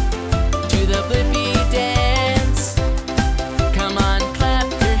 Do the Blippi dance. Come on, clap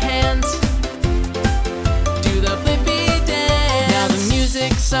your hands. Do the Blippi dance. Now the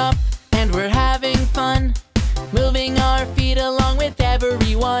music's up and we're having fun. Moving our feet along with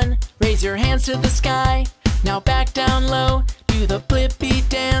everyone. Raise your hands to the sky. Now back down low. Do the Blippi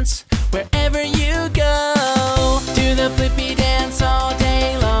dance wherever you go. Do the Blippi dance all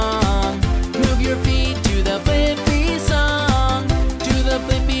day long. Move your feet to the Blippi song. Do the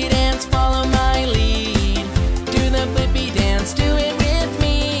Blippi dance, follow my lead. Do the Blippi dance, do it with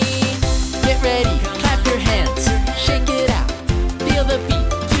me. Get ready, clap your hands, shake it out. Feel the beat,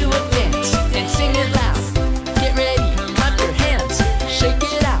 do a dance and sing it loud. Get ready, clap your hands, shake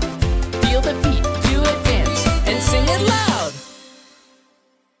it out. Feel the beat, do a dance and sing it loud.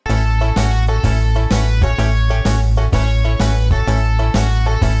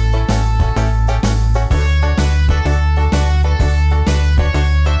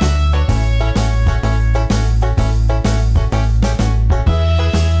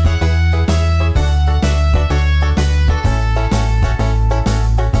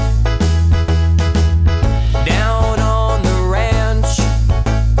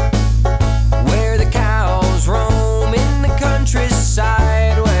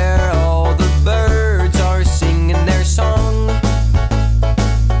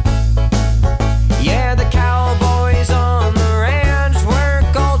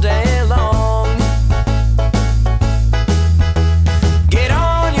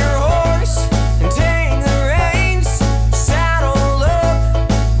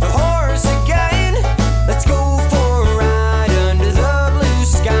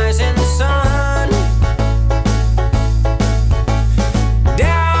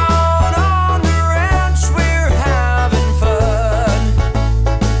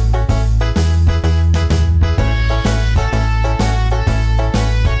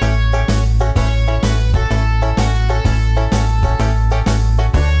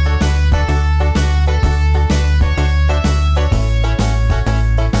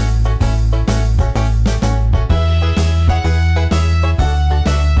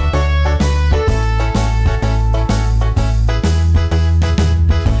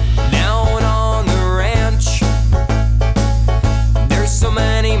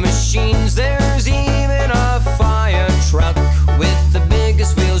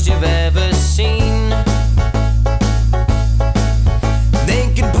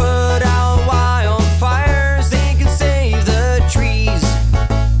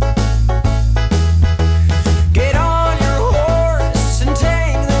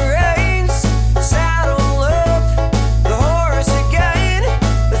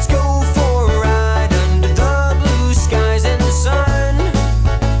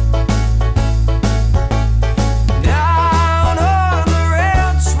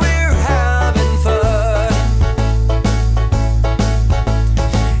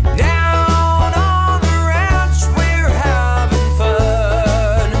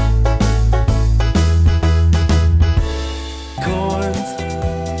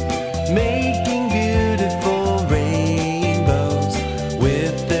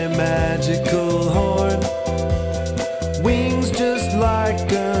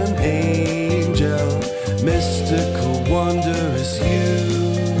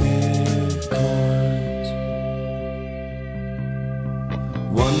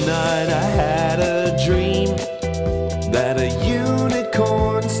 One night I had a dream that a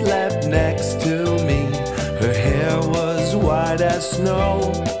unicorn slept next to me. Her hair was white as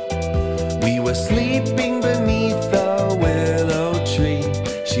snow. We were sleeping beneath a willow tree.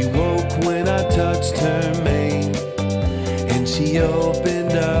 She woke when I touched her mane, and she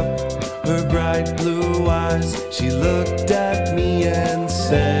opened up her bright blue eyes. She looked at me and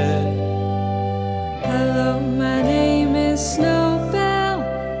said, Hello, my name is Snowbell.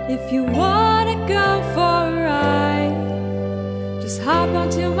 If you wanna go for a ride, just hop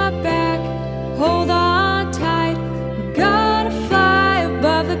onto my back, hold on tight. We're gonna fly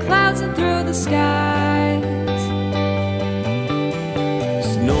above the clouds and through the skies.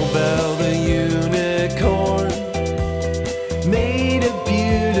 Snowbell the unicorn made a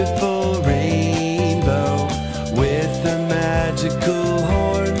beautiful rainbow with a magical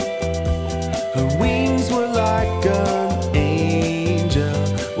horn. Her wings were like an angel.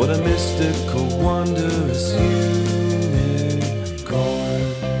 What a mystical, wondrous unicorn.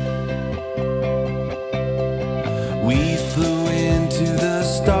 We flew into the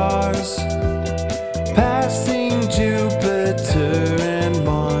stars, passing Jupiter and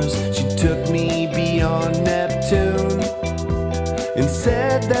Mars. She took me beyond Neptune and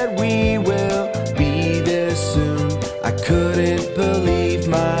said that we will be there soon. I couldn't believe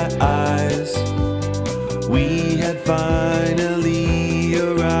my eyes. We had finally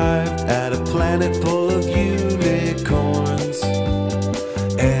arrived at a planet full of unicorns.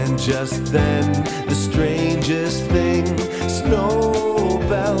 And just then, the strangest thing,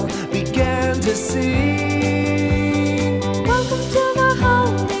 Snowbell began to sing. Welcome to my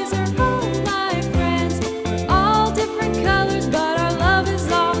home, these are all my friends. We're all different colors, but our love is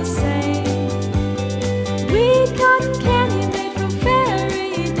all the same. We cotton candy made from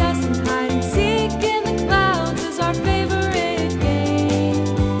fairy dust, and hide and seek in the clouds is our favorite game.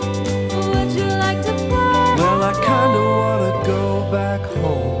 Would you like to play? Well, I kinda wanna go back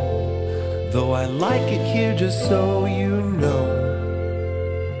home, though I like it here just so you know.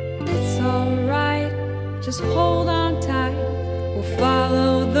 It's alright, just hold on tight. We'll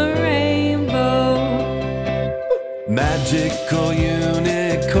follow the rainbow. Magical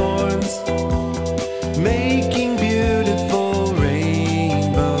unicorns making beautiful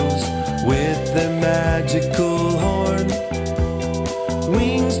rainbows with their magical horn.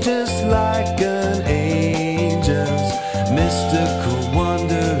 Wings just like an angel's, mystical,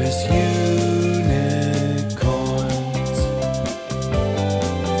 wondrous unicorns.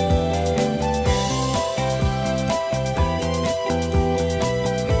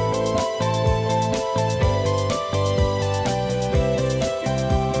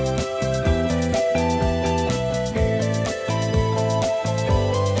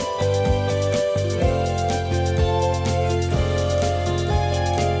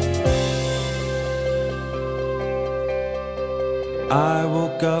 I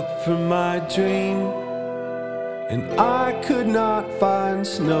woke up from my dream, and I could not find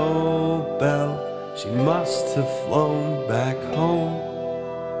Snowbell. She must have flown back home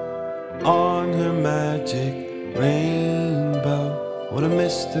on her magic rainbow. What a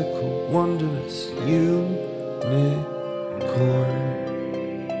mystical, wondrous unicorn.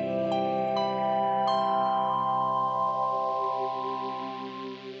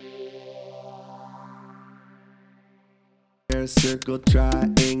 Circle,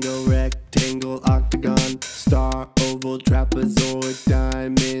 triangle, rectangle, octagon, star, oval, trapezoid,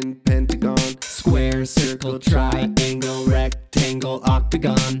 diamond, pentagon. Square, circle, triangle, rectangle,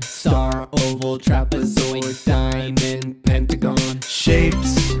 octagon, star, oval, trapezoid, diamond, pentagon.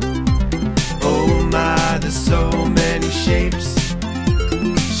 Shapes, oh my, there's so many shapes.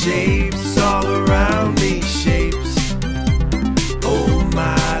 Shapes all around me, shapes. Oh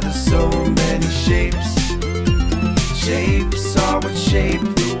my, there's so many shapes. Shapes are what shape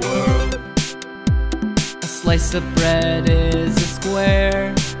the world. A slice of bread is a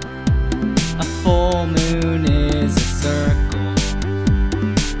square. A full moon is a circle.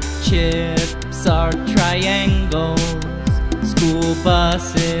 Chips are triangles. School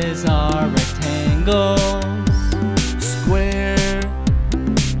buses are rectangles. Square,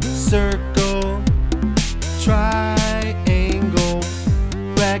 circle, triangle,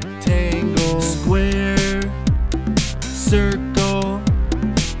 rectangle. Square, circle,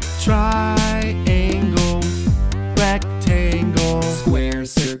 triangle, rectangle. Square,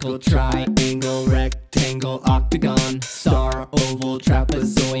 circle, triangle, rectangle, octagon, star, oval,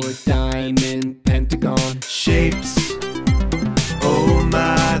 trapezoid, diamond, pentagon. Shapes, oh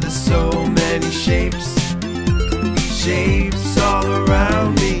my, there's so many shapes. Shapes all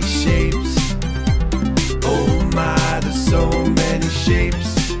around me, shapes. Oh my, there's so many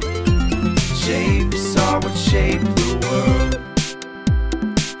shapes.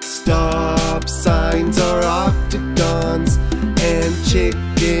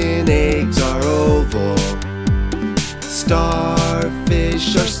 chicken eggs are oval.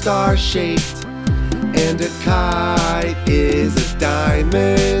 Starfish are star-shaped, and a kite is a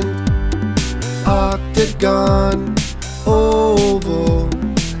diamond. Octagon, oval,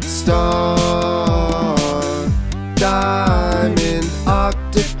 star, diamond.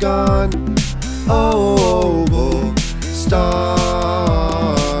 Octagon, oval,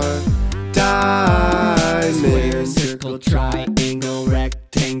 star, diamond. Square, circle, triangle,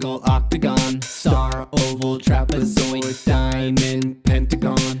 rectangle, octagon, star, oval, trapezoid, diamond,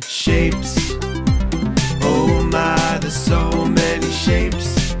 pentagon. Shapes, oh my, there's so many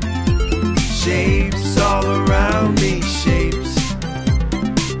shapes. Shapes all around me, shapes.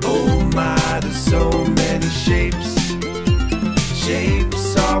 Oh my, there's so many shapes.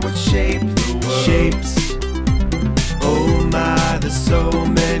 Shapes are what shape the world. Shapes, oh my, there's so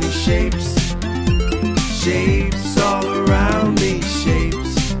many shapes. Shapes all around me,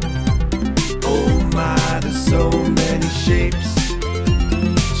 shapes. Oh my, there's so many shapes.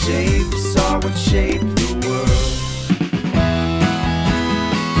 Shapes are what shape the world.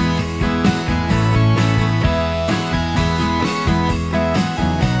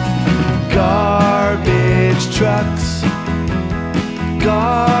 Garbage trucks,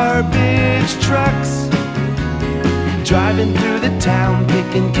 garbage trucks, driving through the town,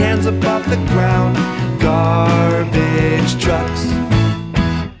 picking cans up off the ground. Garbage trucks.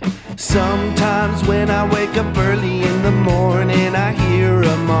 Sometimes when I wake up early in the morning, I hear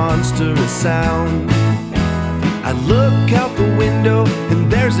a monstrous sound. I look out the window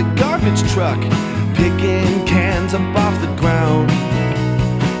and there's a garbage truck picking cans up off the ground.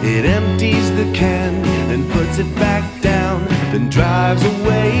 It empties the can and puts it back down, then drives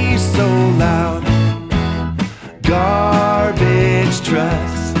away so loud. Garbage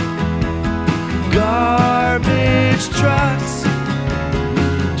trucks, garbage trucks,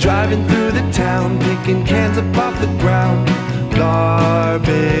 driving through the town, picking cans up off the ground.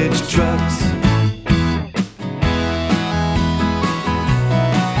 Garbage trucks.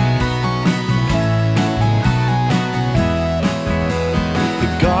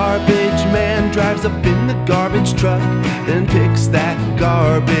 Garbage man drives up in the garbage truck and picks that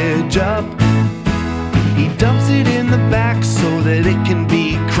garbage up. He dumps it in the back so that it can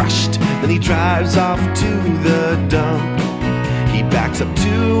be crushed. Then he drives off to the dump. He backs up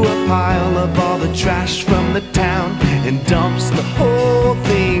to a pile of all the trash from the town and dumps the whole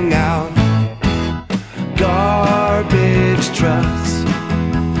thing out. Garbage trucks,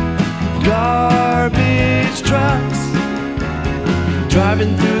 garbage trucks,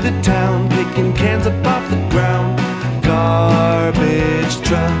 driving through the town, picking cans up off the ground. Garbage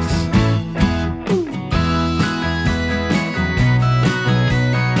trucks.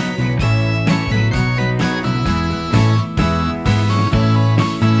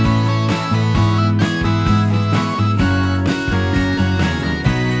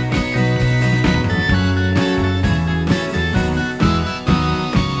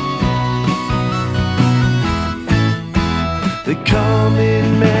 They come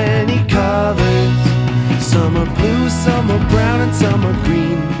in many colors. Some are blue, some are brown, and some are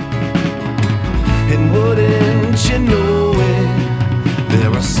green.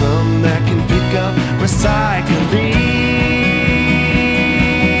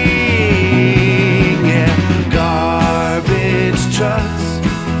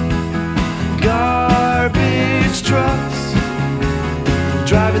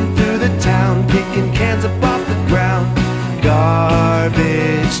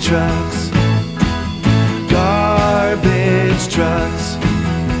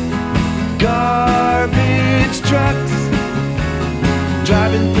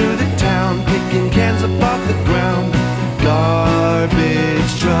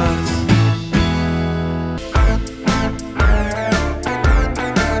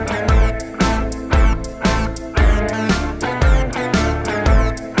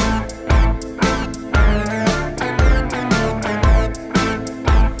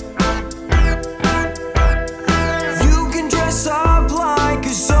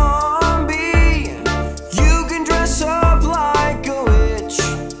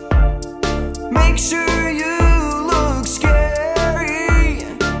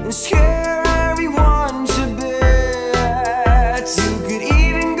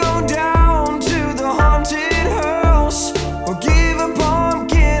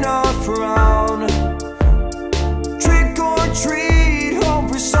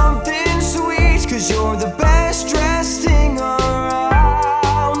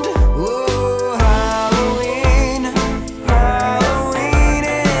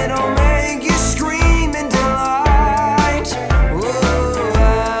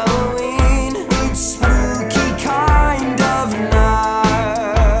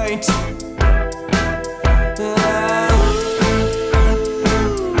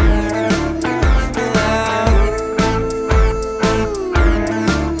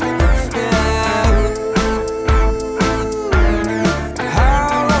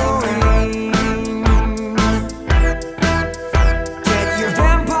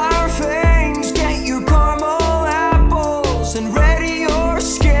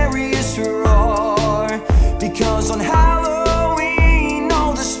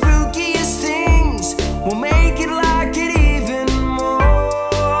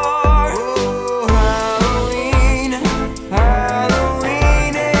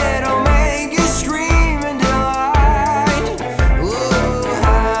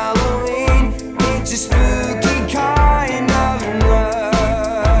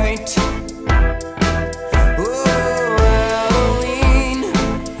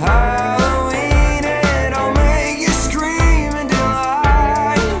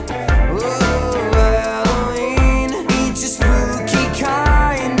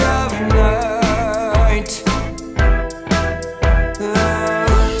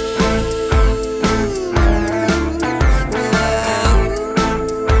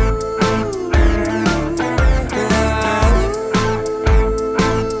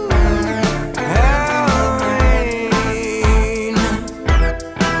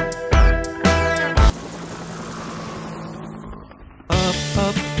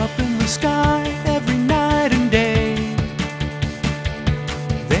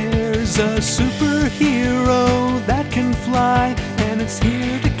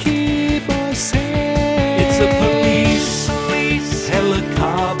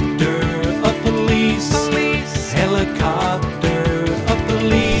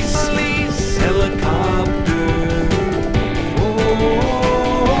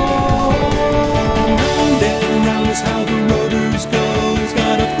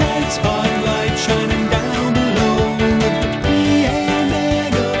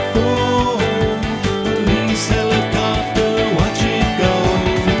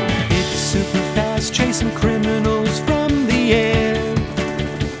 criminals from the air,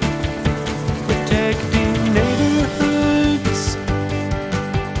 protecting neighborhoods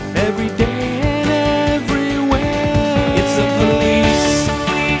every day and everywhere. It's a police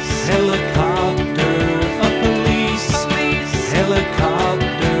helicopter, a police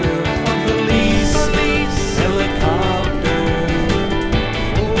helicopter, a police helicopter.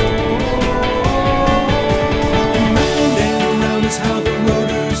 Round and round is how the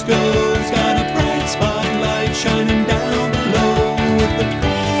rotors go. It's got a bright spotlight shining down below with the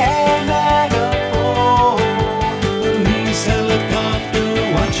megaphone. Police helicopter,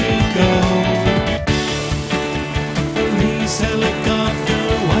 watch it go. Police helicopter,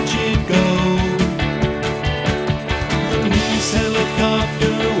 watch it go. Police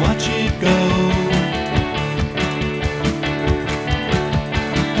helicopter, watch it go.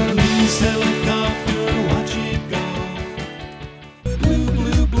 Police helicopter, watch it go. Blue,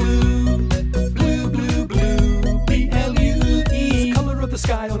 blue, blue, blue, blue, blue, B-L-U-E. The color of the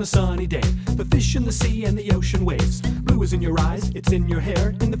sky on a sunny day, the fish in the sea and the ocean waves. Blue is in your eyes, it's in your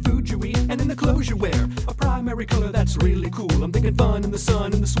hair, in the food you eat and in the clothes you wear. A primary color that's really cool. I'm thinking fun in the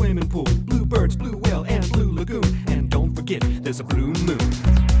sun in the swimming pool. Blue birds, blue whale and blue lagoon. And don't forget, there's a blue moon.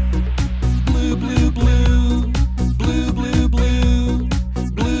 Blue, blue, blue, blue, blue, blue,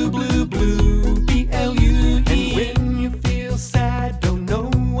 blue, blue, blue, B-L-U-E. And when you feel sad, don't know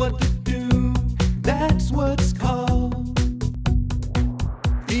what to do, that's what's called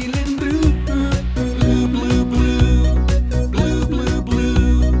feeling blue. Blue, blue, blue, blue, blue,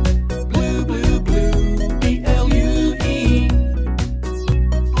 blue, blue, blue, blue, B-L-U-E.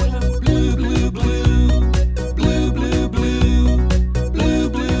 Blue, blue, blue, blue, blue, blue, blue,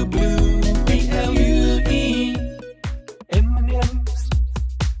 blue, blue, B-L-U-E. M&M's,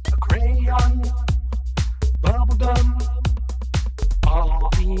 a crayon, bubble gum, all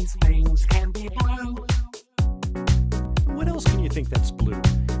these things can be blue. What else can you think that's blue?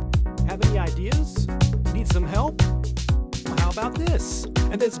 Have any ideas? Need some help? Well, how about this?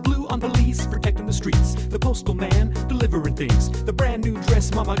 And there's blue on police protecting the streets, the postal man delivering things, the brand new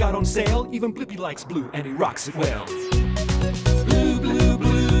dress mama got on sale. Even Blippi likes blue and he rocks it well. Blue, blue,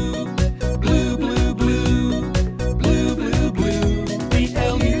 blue, blue, blue, blue, blue, blue, blue,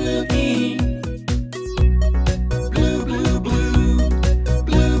 B-L-U-E. Blue, blue, blue,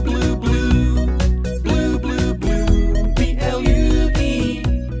 blue, blue, blue, blue, blue, blue, B-L-U-E.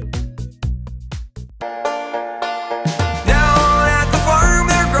 Down at the farm,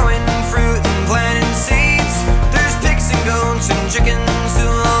 they're growing fruit and planting seeds. There's pigs and goats and chickens who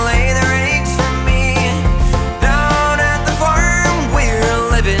lay their eggs for me. Down at the farm, we're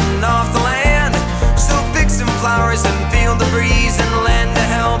living off the land. So pick some flowers and feel the breeze and lend a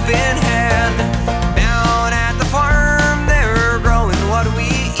helping hand. Down at the farm, they're growing what we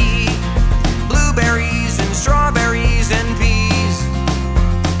eat: blueberries and strawberries and peas.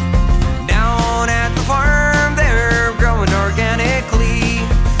 Down at the farm, they're growing organically,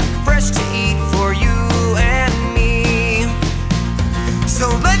 fresh to eat for you and me. So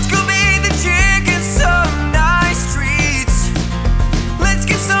let's go bathe the chickens some nice treats. Let's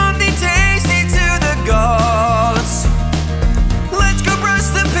give something tasty to the goats. Let's go brush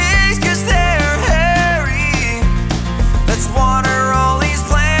the pigs 'cause they're hairy. Let's water all these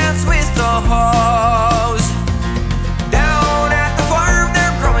plants with the hose. Down at the farm,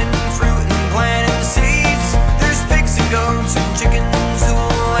 they're growing fruit and planting seeds. There's pigs and goats and chickens who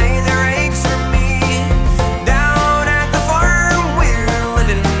lay their eggs for me. Down at the farm, we're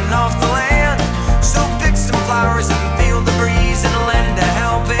living off the land. So pick some flowers and feel the breeze and lend a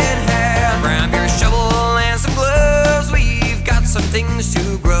helping hand. Grab your shovel and some gloves, we've got some things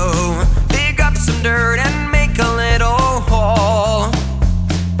to grow. Dig up some dirt and make a little hole.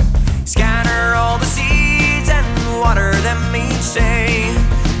 Scatter all the seeds and water them each day.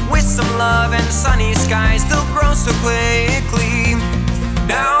 With some love and sunny skies, they'll grow so quickly.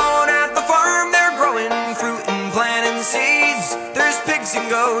 Down at the farm, they're growing fruit and planting seeds. There's pigs and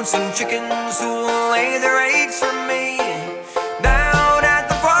goats and chickens who lay their eggs for me. Down at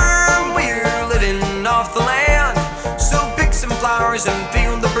the farm, we're living off the land. So pick some flowers and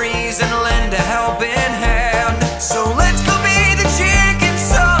feel the breeze and lend a helping hand. So let's go bathe the chickens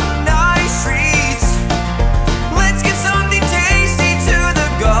some nice treats. Let's give something tasty to the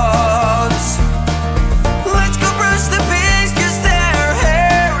goats. Let's go brush the pigs 'cause they're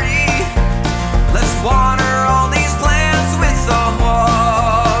hairy. Let's water all these plants with the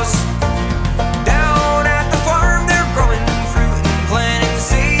hose. Down at the farm, they're growing fruit and planting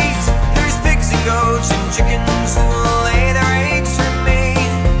seeds. There's pigs and goats and chickens who lay their eggs for me.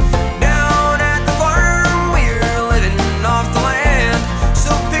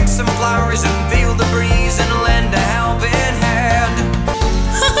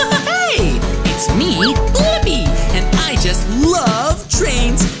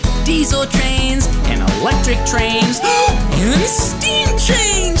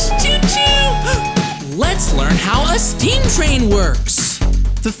 how a steam train works.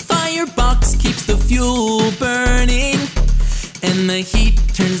 The firebox keeps the fuel burning, and the heat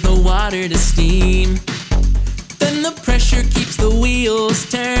turns the water to steam. Then the pressure keeps the wheels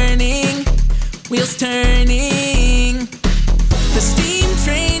turning, wheels turning. The steam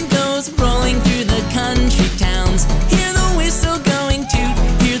train goes rolling through the country towns. Hear the whistle going toot,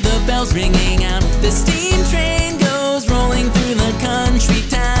 hear the bells ringing out. The steam train goes rolling through the country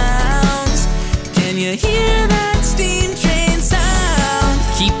towns. Can you hear that steam train sound?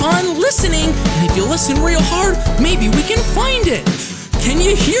 Keep on listening, and if you listen real hard, maybe we can find it. Can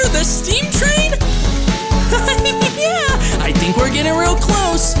you hear the steam train? Yeah, I think we're getting real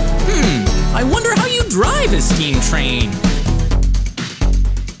close. I wonder how you drive a steam train.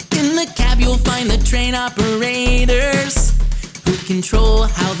 In the cab you'll find the train operators who control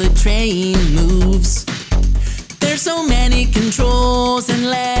how the train moves. There's so many controls and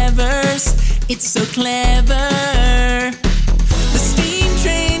levers, it's so clever. The steam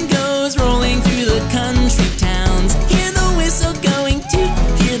train goes rolling through the country towns. Hear the whistle going toot,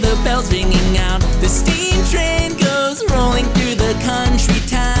 hear the bells ringing out. The steam train goes rolling through the country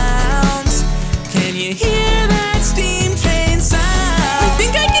towns. Can you hear that steam train sound? I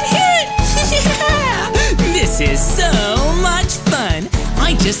think I can hear it! Yeah! This is so much fun!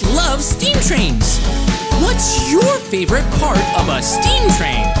 I just love steam trains! What's your favorite part of a steam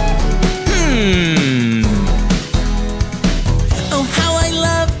train? Oh, how I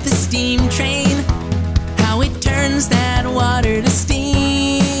love the steam train. How it turns that water to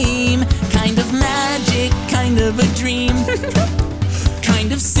steam. Kind of magic, kind of a dream.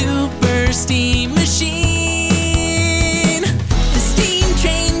 Kind of super steam machine. The steam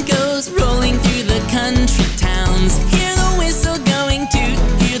train goes rolling through the country towns. Hear the whistle going toot,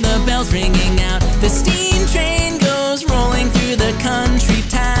 hear the bells ringing out. The steam train goes rolling through the country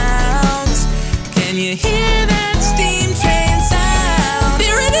towns. Can you hear that steam train sound?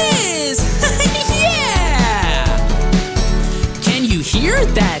 There it is! Yeah! Can you hear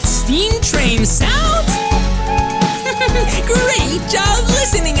that steam train sound? Great job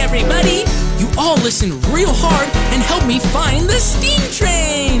listening, everybody! You all listen real hard and help me find the steam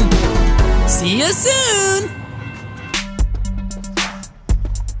train! See you soon!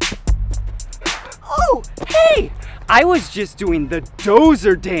 Oh, hey! I was just doing the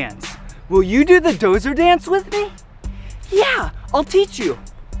dozer dance. Will you do the dozer dance with me? Yeah, I'll teach you.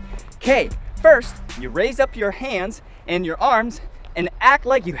 Okay, first, you raise up your hands and your arms and act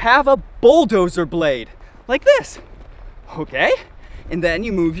like you have a bulldozer blade, like this. Okay? And then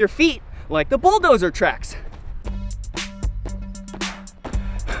you move your feet like the bulldozer tracks.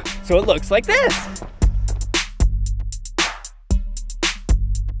 So it looks like this.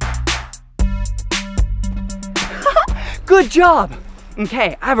 Good job!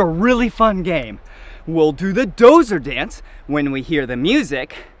 Okay, I have a really fun game. We'll do the dozer dance when we hear the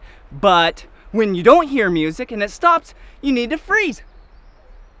music, but when you don't hear music and it stops, you need to freeze.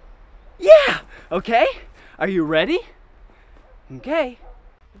 Yeah! Okay, are you ready? Okay.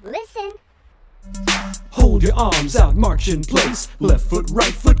 Listen. Hold your arms out, march in place. Left foot,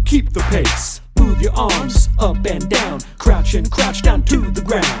 right foot, keep the pace. Move your arms up and down. Crouch and crouch down to the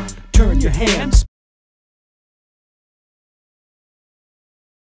ground. Turn your hands.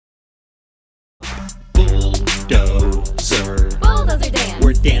 Bulldozer. Bulldozer dance.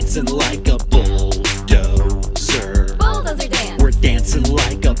 We're dancing like a bulldozer. Bulldozer dance. We're dancing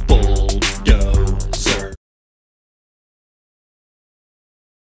like a bulldozer.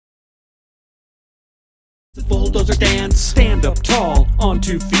 The bulldozer dance. Stand up tall, on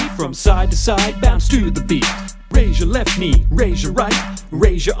 2 feet, from side to side, bounce to the beat. Raise your left knee, raise your right,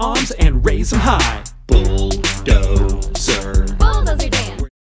 raise your arms and raise them high. Bulldozer. Bulldozer dance.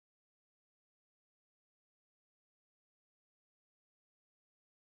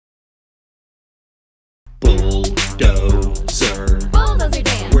 Bulldozer. Bulldozer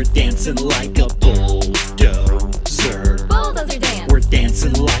dance. We're dancing like a bulldozer. Bulldozer dance. We're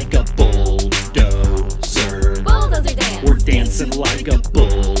dancing like a bulldozer. Bulldozer dance. We're dancing like a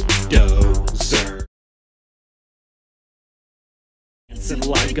bulldozer. Dancing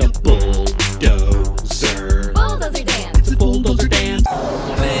like a bulldozer. Bulldozer dance. It's a bulldozer dance.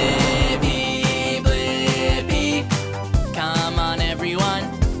 Blippi, Blippi, come on everyone,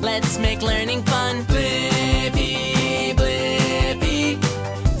 let's make learning fun. Blippi, Blippi,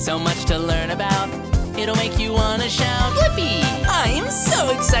 so much to learn about, it'll make you wanna shout. Blippi! I'm so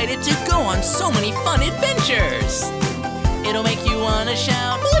excited to go on so many fun adventures. It'll make you wanna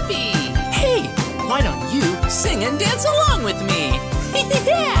shout. Blippi! Hey, why don't you sing and dance along with me?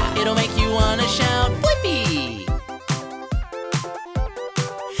 Yeah! It'll make you wanna shout. Blippi!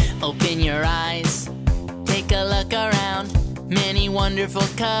 Open your eyes, take a a look around. Many wonderful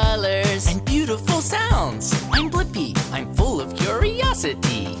colors and beautiful sounds. I'm Blippi, I'm full of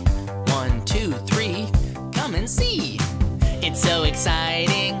curiosity. 1, 2, 3, come and see. It's so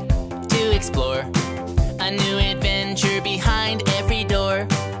exciting to explore. A new adventure behind every door.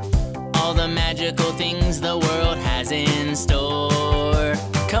 All the magical things the world has in store.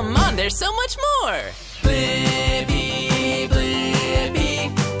 Come on, there's so much more. Blippi, Blippi.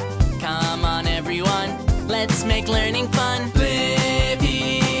 Come on, everyone, let's make learning fun.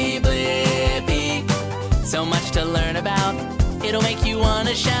 Blippi, Blippi. So much to learn about, it'll make you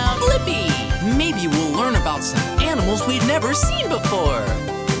wanna shout. Blippi! Maybe we'll learn about some animals we've never seen before.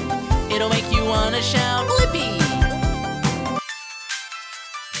 It'll make you wanna shout. Blippi!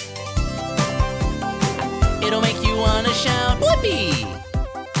 It'll make you wanna shout. Blippi!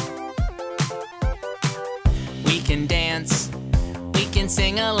 We can dance, we can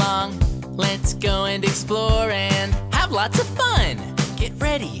sing along. Let's go and explore and have lots of fun. Get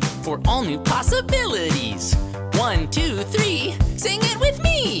ready for all new possibilities. 1, 2, 3, sing it with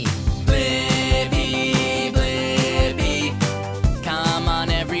me. Blippi, Blippi. Come on,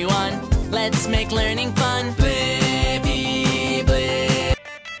 everyone, let's make learning fun. Blippi, Blippi.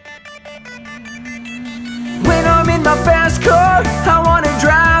 When I'm in my fast car, I wanna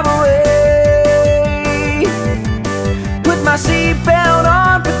drive away. Put my seatbelt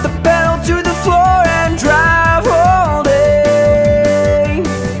on, put the pedal to the floor and drive all day.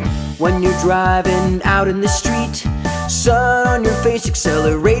 When you're driving out in the street, sun on your face,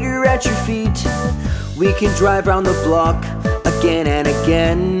 accelerator at your feet. We can drive round the block again and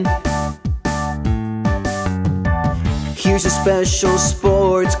again. Here's a special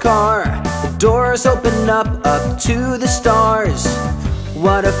sports car. The doors open up to the stars.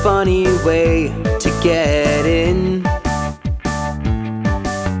 What a funny way to get in.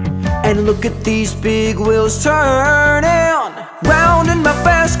 And look at these big wheels turning. Round in my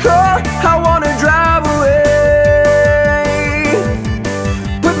fast car, I wanna drive away.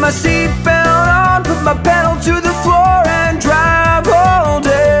 Put my seatbelt on, put my pedal to the floor and drive all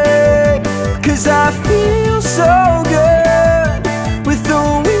day. 'Cause I feel so good with the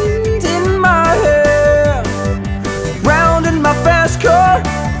wind in my hair. Round in my fast car,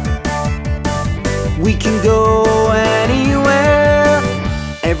 we can go anywhere.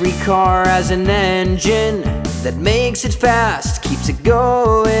 Every car has an engine that makes it fast, keeps it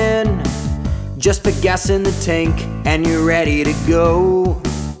going. Just put gas in the tank and you're ready to go.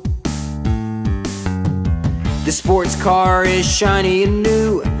 The sports car is shiny and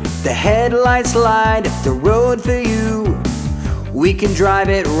new. The headlights light up the road for you. We can drive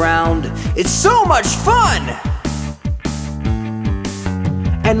it round, it's so much fun!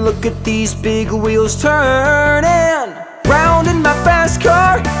 And look at these big wheels turning. Round in my fast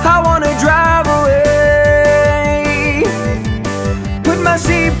car, I wanna drive away. Put my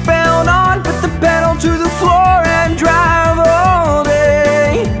seatbelt on, put the pedal to the floor and drive all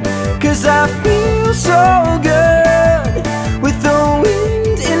day. 'Cause I feel so good with the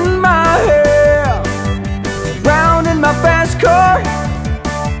wind in my hair. Round in my fast car,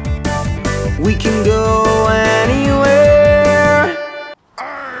 we can go anywhere.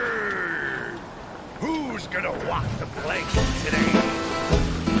 Who's gonna walk the plank today?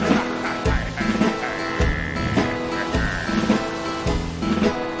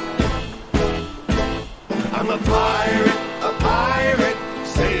 I'm a pirate,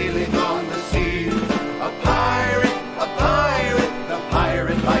 sailing on the sea. A pirate, the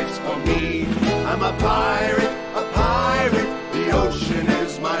pirate life's for me. I'm a pirate, the ocean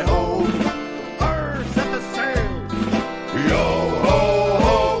is my home. Arr, set the sail, yo ho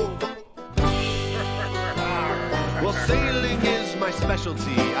ho. Well, sailing is my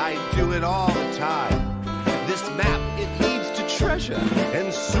specialty, I do it all the time. This map, it leads to treasure, and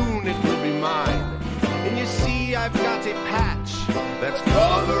soon it will be mine. And you see, I've got a patch that's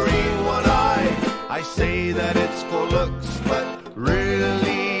covering one eye. I say that it's for looks, but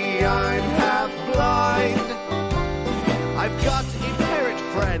really I'm half blind. I've got a parrot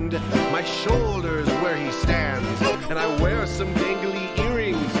friend, my shoulder's where he stands. And I wear some dangly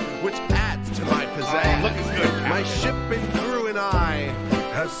earrings, which adds to my pizzazz. Looking good, my ship and crew and I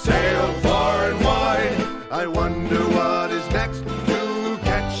have sailed far and wide. I wonder what is next to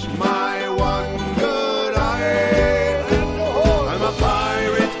catch my one good eye. I'm a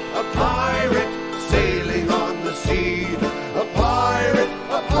pirate, sailing on the sea. A pirate,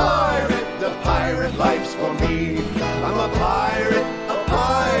 the pirate life's for me. I'm a pirate,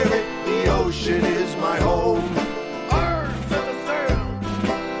 the ocean is my home. Arr, set the sail,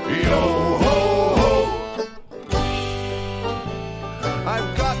 yo ho ho. I've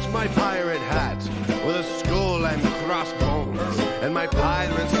got my pirate hat, with a skull and crossbones. And my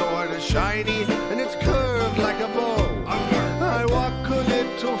pirate sword is shiny and it's curved like a bow. I walk a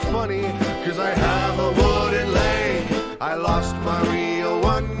little funny, cause I have a wooden leg. I lost my real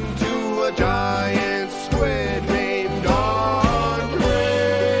one to a giant squid named Andre.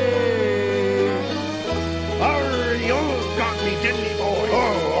 Arr, you almost got me, didn't he, boy?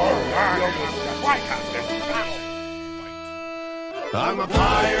 Why can't this battle? I'm a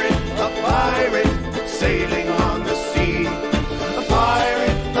pirate, sailing on the sea. A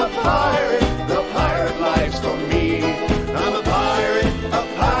pirate, the pirate life's for me. I'm a pirate,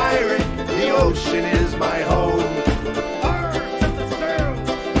 the ocean is my home. Arr, set the sail!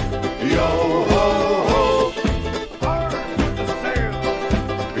 Yo ho ho, Arr, set the sail!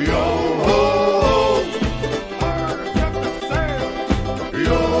 yo ho ho, Arr, set the sail!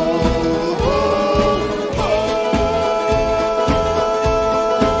 yo ho ho.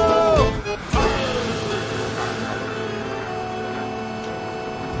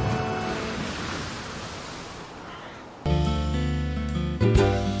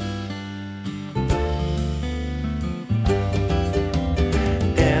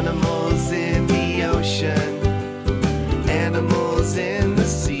 Animals in the ocean, animals in the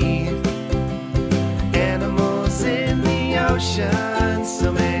sea, animals in the ocean,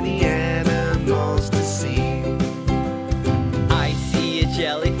 so many animals to see. I see a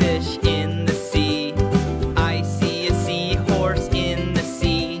jellyfish in the sea. I see a seahorse in the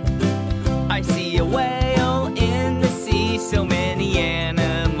sea. I see a whale in the sea. So many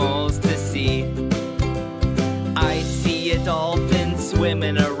animals to see. I see a dolphin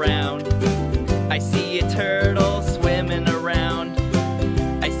swimming around. I see a turtle swimming around.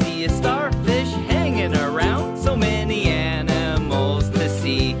 I see a starfish hanging around. So many animals to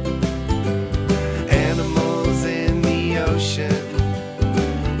see. Animals in the ocean,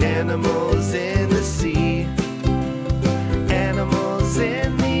 animals in the sea, animals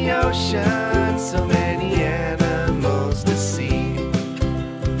in the ocean, so many animals to see.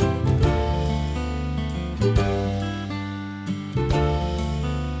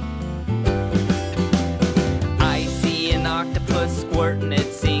 I see an octopus squirting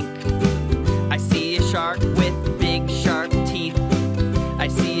its ink. I see a shark with big sharp teeth. I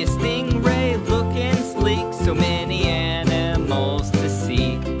see a stingray looking sleek. So many animals to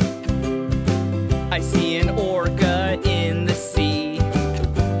see. I see an orca in the sea.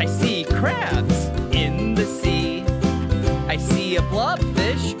 I see crabs in the sea. I see a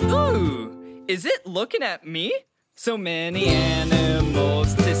blobfish. Ooh, is it looking at me? So many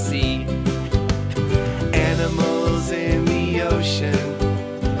animals to see. Animals in the ocean,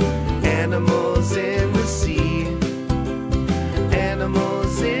 animals in the sea,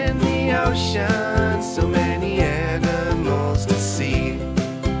 animals in the ocean, so many animals to see.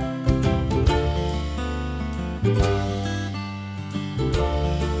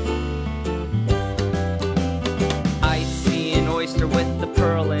 I see an oyster with the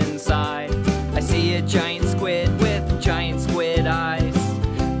pearl inside. I see a giant squid with giant squid eyes.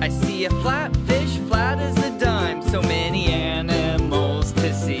 I see a flatfish flat as a dime. So many animals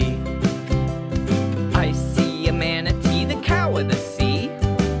to see. I see a manatee, the cow of the sea.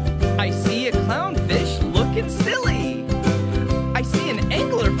 I see a clownfish looking silly. I see an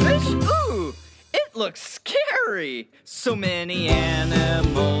anglerfish. Ooh, it looks scary. So many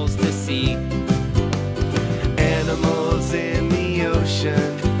animals to see. Animals in the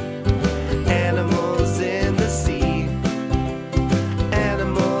ocean, animals in the sea,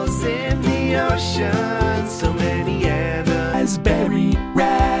 animals in the ocean, so many animals. Raspberry,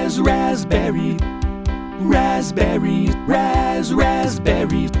 raspberry, raspberry,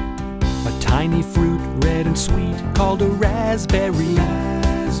 raspberry. A tiny fruit, red and sweet, called a raspberry.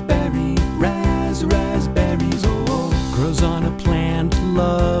 Raspberry, raspberries. Oh, grows on a plant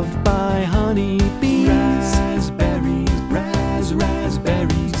loved by honeybees. Raspberries,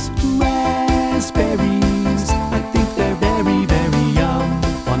 raspberries, raspberries. I think they're very, very yum.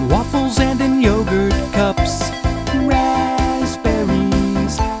 On waffles and in yogurt cups.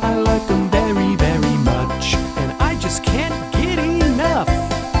 Raspberries, I like them very, very much, and I just can't get enough.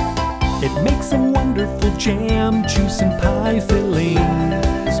 It makes a wonderful jam, juice and pie filling.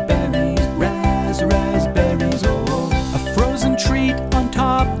 Raspberries, raspberries, oh, a frozen treat on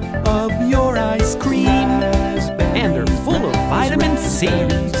top of your ice cream. And they're full of vitamin C.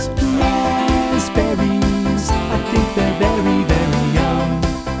 Raspberries, I think they're very, very yum.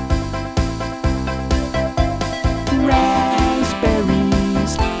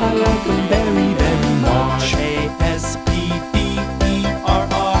 Raspberries, I like them very, very much. Raspberry.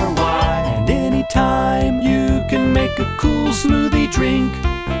 And anytime you can make a cool smoothie drink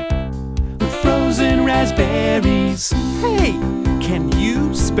with frozen raspberries. Hey, can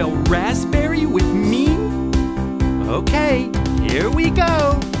you spell raspberry with me? Okay, here we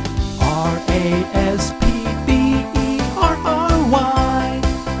go. R-A-S-P-B-E-R-R-Y.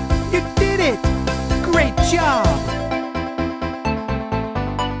 You did it! Great job!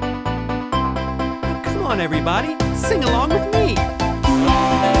 Now, come on, everybody, sing along with me.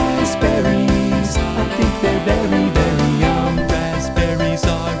 Raspberries, I think they're very, very young. Raspberries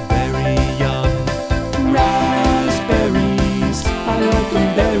are very young. Raspberries, I like them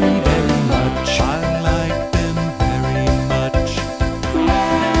very, very much. I like them very much.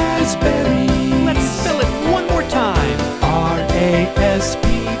 Raspberries. Let's spell it one more time. R-A-S-P-B-E-R-R-Y.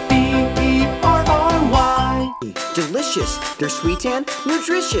 Delicious, they're sweet and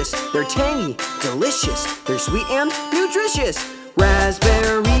nutritious. They're tangy, delicious. They're sweet and nutritious.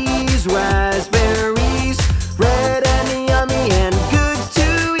 Raspberries, raspberries, red and yummy and good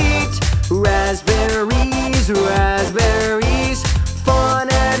to eat. Raspberries, raspberries, fun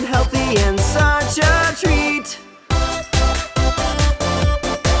and healthy and such a treat.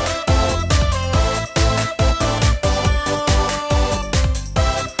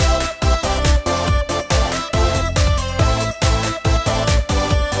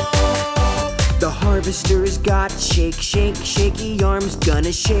 The harvester's got shake, shake, shaky arms,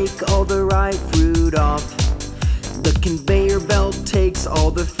 gonna shake all the ripe fruit off. The conveyor belt takes all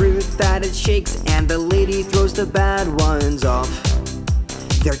the fruit that it shakes, and the lady throws the bad ones off.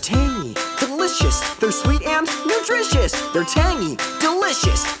 They're tangy, delicious, they're sweet and nutritious. They're tangy,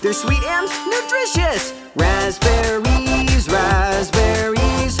 delicious, they're sweet and nutritious. Raspberries,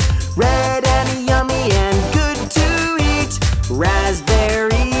 raspberries, red and yummy and good to eat.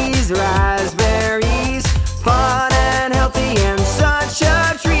 Raspberries, raspberries, fun and healthy and such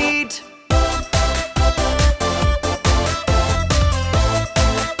a treat.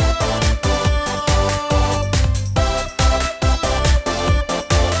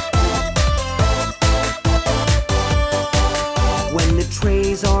 When the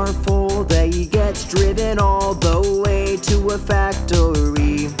trays are full, they get driven all the way to a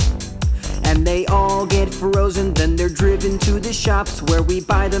factory. And they all get frozen, then they're driven to the shops where we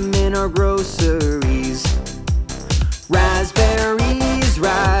buy them in our groceries. Raspberries,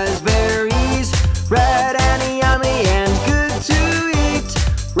 raspberries, red and yummy and good to eat.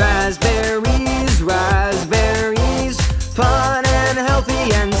 Raspberries, raspberries, fun and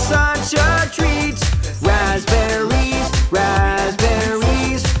healthy and such a treat. Raspberries,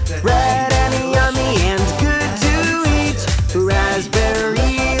 raspberries, red and yummy and good to eat.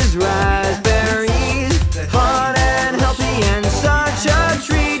 Raspberries, raspberries, fun and healthy and such a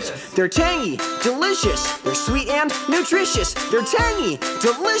treat. They're tangy, delicious, they're sweet and nutritious. They're tangy,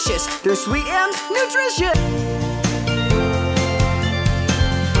 delicious, they're sweet and nutritious.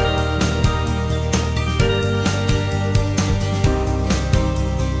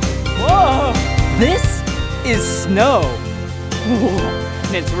 Whoa! This is snow.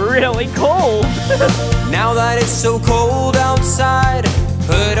 And it's really cold. Now that it's so cold outside,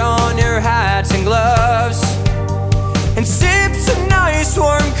 put on your hats and gloves and sip some nice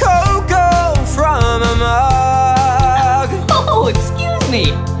warm cocoa from a mug. Oh, excuse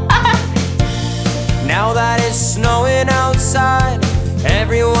me. Now that it's snowing outside,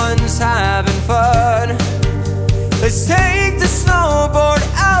 everyone's having fun. Let's take the snowboard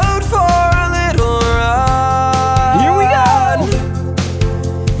out for a little run. Here we go.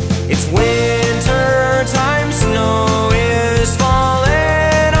 It's winter time, snow is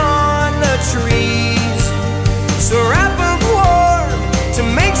falling on the trees. So wrap up warm to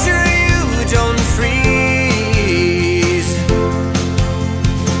make sure you don't freeze.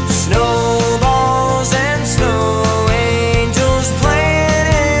 Snowballs and snow angels playing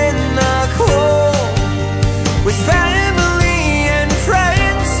in the cold with family and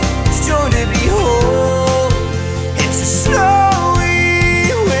friends. It's joy to behold. It's a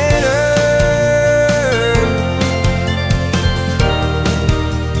snowy winter.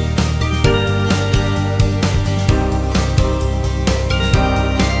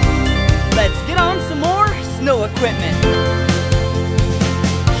 Let's get on some more snow equipment.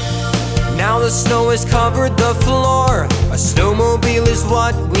 Now the snow has covered the floor. A snowmobile is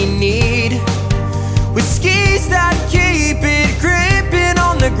what we need, with skis that keep it gripping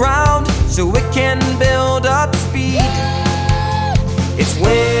on the ground so it can build up speed. It's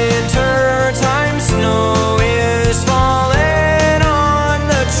winter time, snow is falling on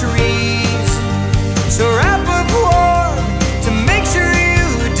the trees. So wrap up warm to make sure you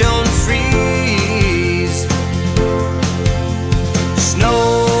don't freeze.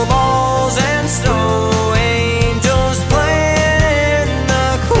 Snowballs and snow angels playing in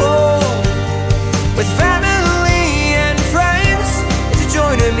the cold with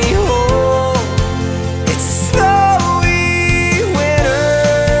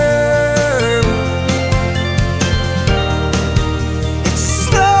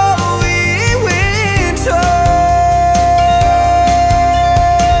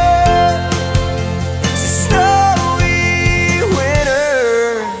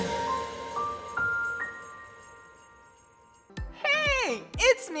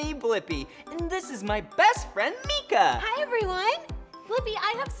It's me, Blippi, and this is my best friend, Mika. Hi, everyone. Blippi,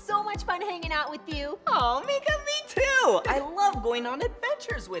 I have so much fun hanging out with you. Oh, Mika, me too. I love going on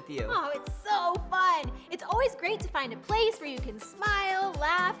adventures with you. Oh, it's so fun. It's always great to find a place where you can smile,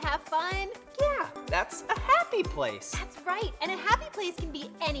 laugh, have fun. Yeah, that's a happy place. That's right, and a happy place can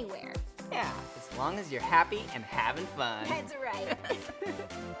be anywhere. Yeah, as long as you're happy and having fun. That's right.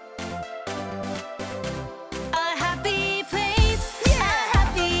 A happy place, a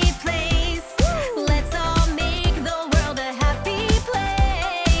happy place. Let's all make the world a happy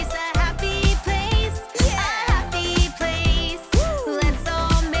place. A happy place, a happy place. Let's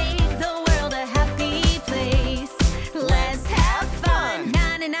all make the world a happy place. Let's have fun,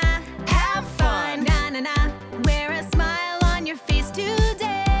 na na na. Have fun, na na na. Wear a smile on your face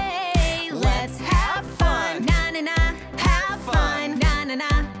today. Let's have fun, na na na. Have fun, na na na.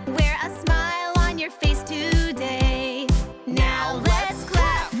 Wear a smile on your face today. Now let's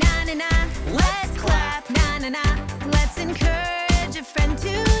clap, na na na. Let's clap, na na na. Let's encourage a friend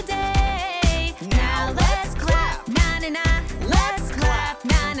today. Now let's clap, na na na. Let's clap,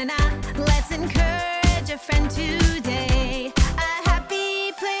 na na na. Let's encourage a friend today. A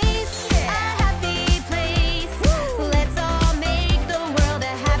happy place, a happy place. Let's all make the world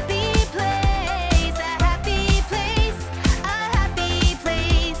a happy place. A happy place, a happy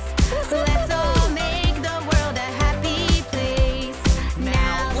place. Let's all make the world a happy place.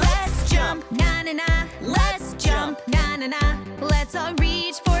 Now let's jump, na na na. Let's jump, na na na. Let's all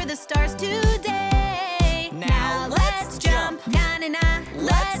reach for the stars today. Now let's jump, na na na.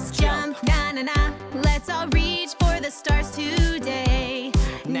 Let's jump, na na na. Let's all reach for the stars today.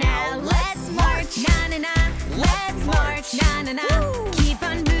 Now let's march, na na na. Let's march, na na na. Keep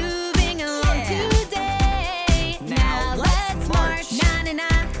on moving along today. Now let's march, na na na.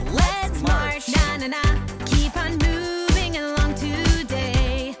 Let's march, na na na. Keep on moving along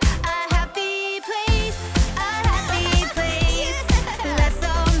today. A happy place, a happy place. Let's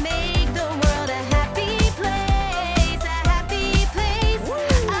all make the world a happy place. A happy place,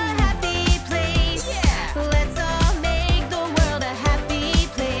 a happy place. Let's all make the world a happy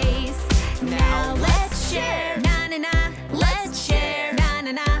place. Now let's share, na na na. Let's share, na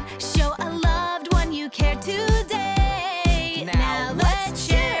na na. Show a loved one you care today. Now let's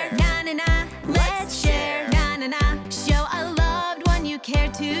share, na na na. Let's share, na na na. Show a loved one you care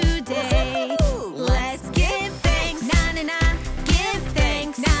today. Let's give thanks, na na na. Give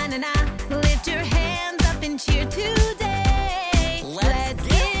thanks, na na na. Lift your hands up and cheer today. Let's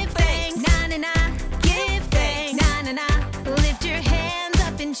give thanks, na na na. Give thanks, na na na. Lift your hands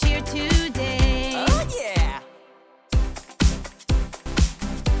up and cheer today. Oh, yeah.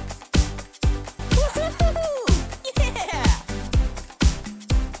 Yeah!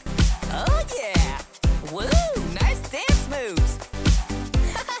 Oh yeah! Woo! Nice dance moves!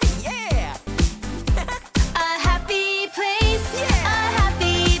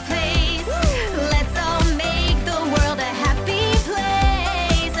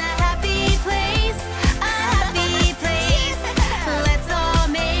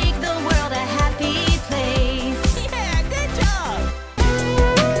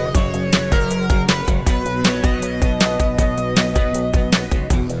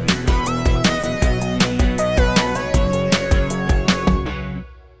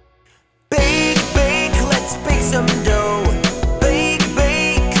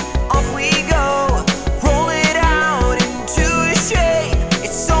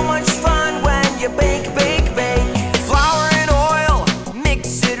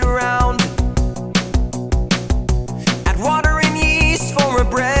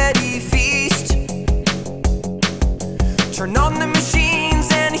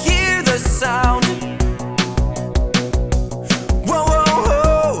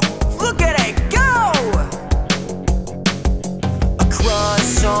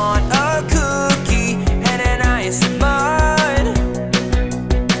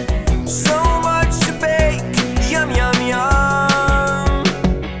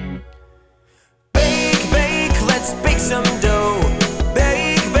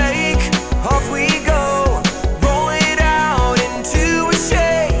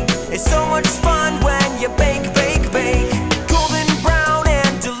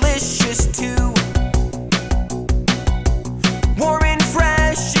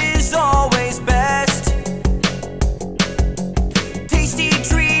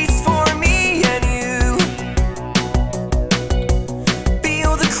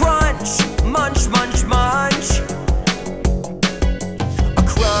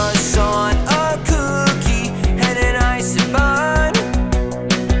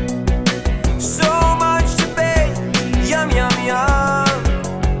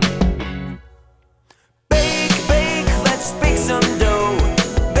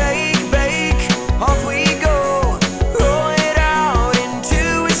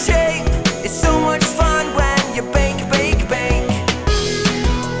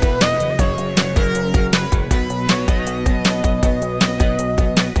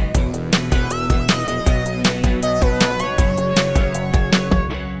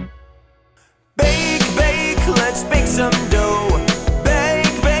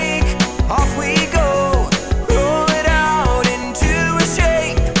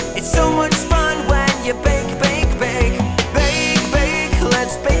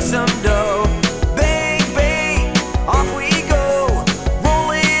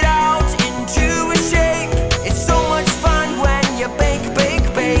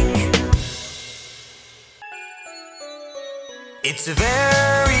 It's a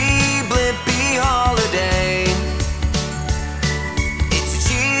very Blippi holiday. It's a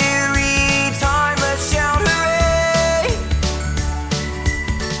cheery time, let's shout hooray!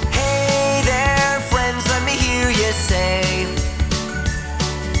 Hey there, friends, let me hear you say,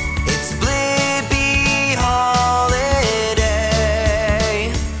 it's a Blippi holiday.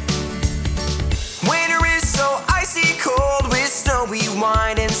 Winter is so icy cold with snowy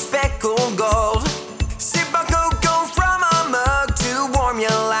wine and speckled gold. Sip a cocoa from a mug to warm you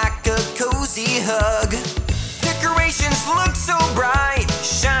like a cozy hug. Decorations look so bright,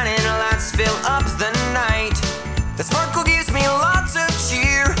 shining lights fill up the night. The sparkle gives me lots of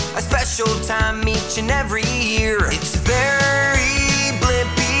cheer, a special time each and every year. It's a very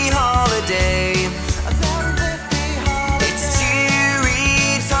Blippi holiday. It's a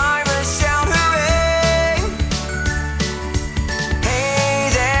cheery time, let's shout hooray!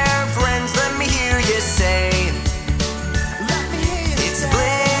 Hey there, friends, let me hear you say, it's a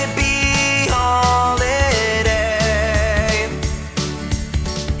Blippi holiday.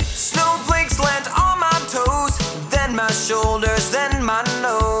 Snowflakes land on my toes, then my shoulders, then my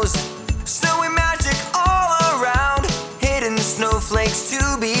nose. Snowy magic all around, hidden snowflakes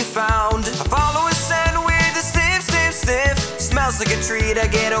to be found. I follow a scent with a sniff, sniff, sniff. Smells like a treat, I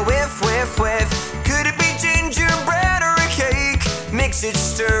get a whiff, whiff, whiff. Could it be gingerbread or a cake? Mix it,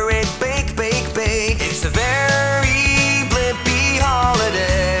 stir it, bake, bake, bake. It's a very Blippi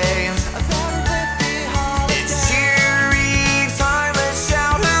holiday. It's cheery time, let's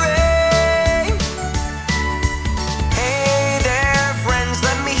shout hooray! Hey there, friends,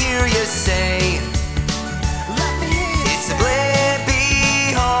 let me hear you say, it's a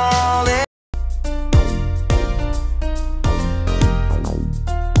Blippi holiday.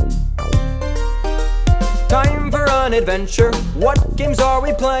 Time for an adventure. What games are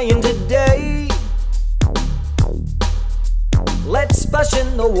we playing today? Let's splash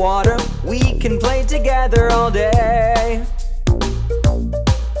in the water. We can play together all day.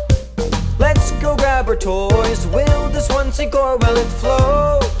 Let's go grab our toys. Will this one sink or will it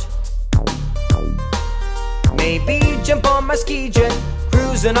float? Maybe jump on my ski jet,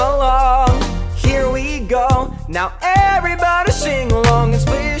 cruising along. Here we go. Now everybody sing along and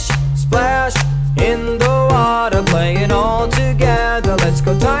splish, splash in the water, playing all together. Let's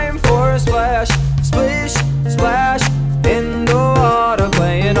go, time for a splash, splish, splash in the water,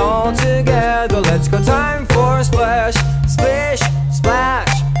 playing all together. Let's go, time for a splash, splish,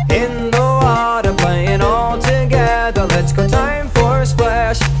 splash in the water, playing all together. Let's go, time for a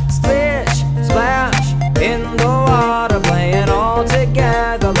splash, splish, splash in the water, playing all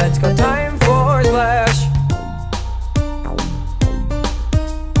together. Let's go, time for a splash.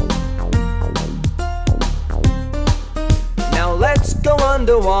 Now let's go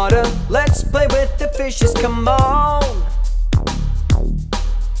underwater, let's play with the fishes, come on.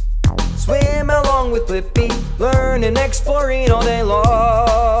 Swim along with Blippi, learn and exploring all day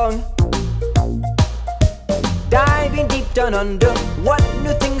long. Diving deep down under, what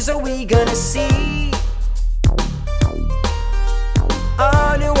new things are we gonna see?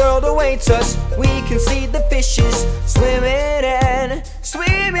 A new world awaits us, we can see the fishes swimming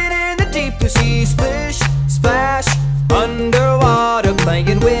in the deep blue sea. Splish, splash, underwater,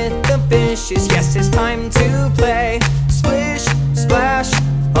 playing with the fishes. Yes, it's time to play. Splish, splash,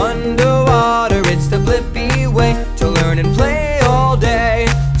 underwater, it's the Blippi way to learn and play all day.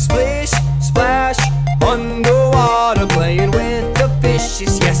 Splish, splash, underwater, playing with the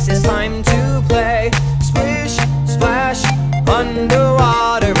fishes. Yes, it's time to play. Splish, splash,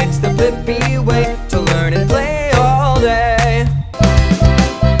 underwater, it's the Blippi way to learn and play all day.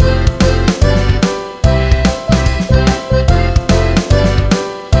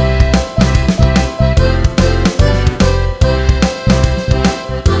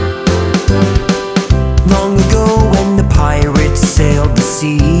 Long ago when the pirates sailed the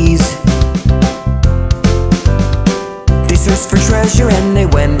seas, they searched for treasure and they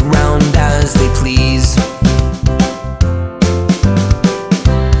went round as they please.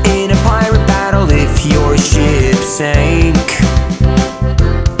 In a pirate battle, if your ship sank,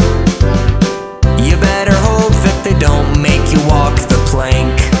 you better hope that they don't make you walk the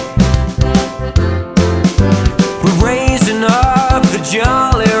plank. We're raising up the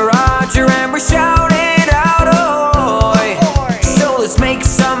Jolly Roger and we're shouting out ahoy! So let's make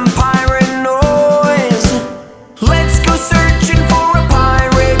some pirate noise. Let's go searching for a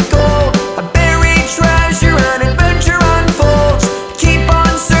pirate gold, a buried treasure, an adventure unfolds. Keep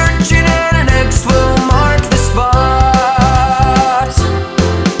on searching and an X will mark the spot.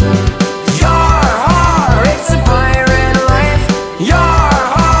 Yar har, it's a pirate life. Yar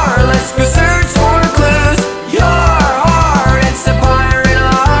har, let's go search for clues. Yar har, it's a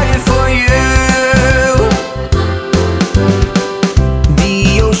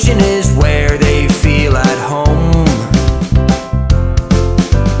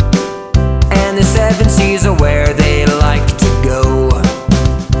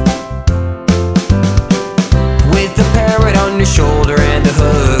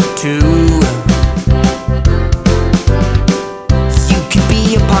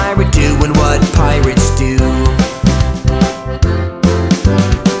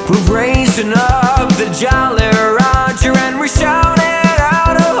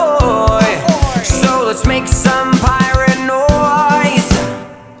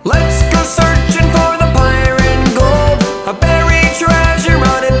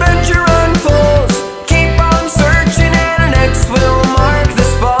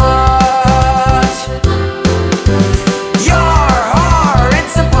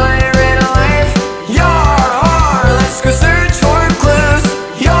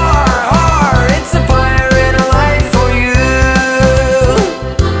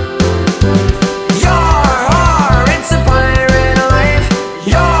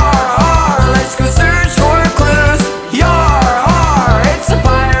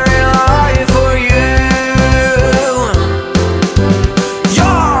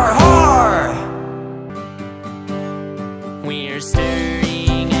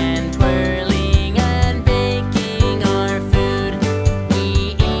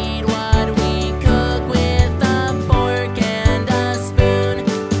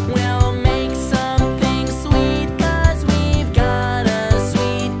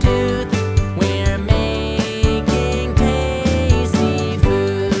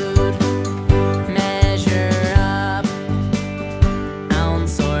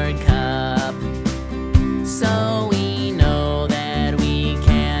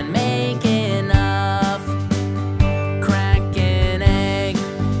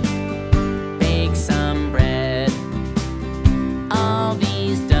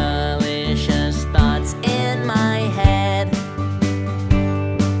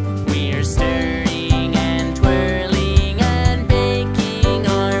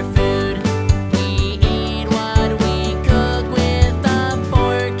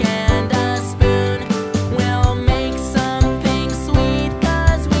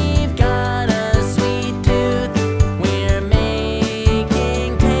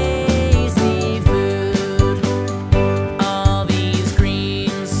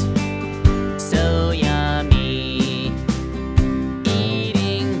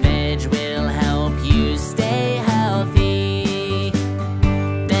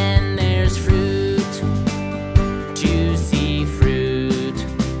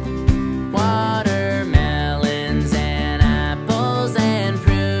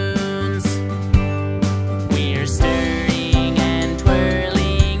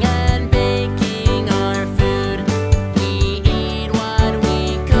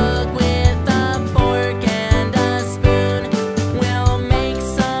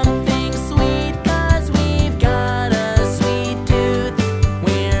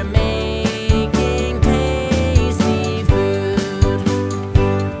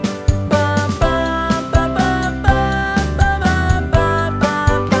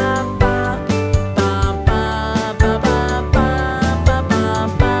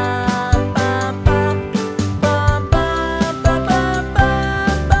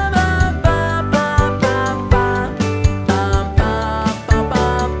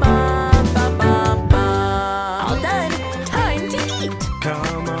All done. Time to eat.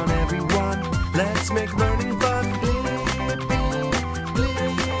 Come on, everyone, let's make learning fun.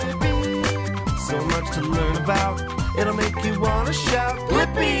 So much to learn about, it'll make you wanna shout,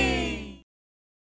 Blippi!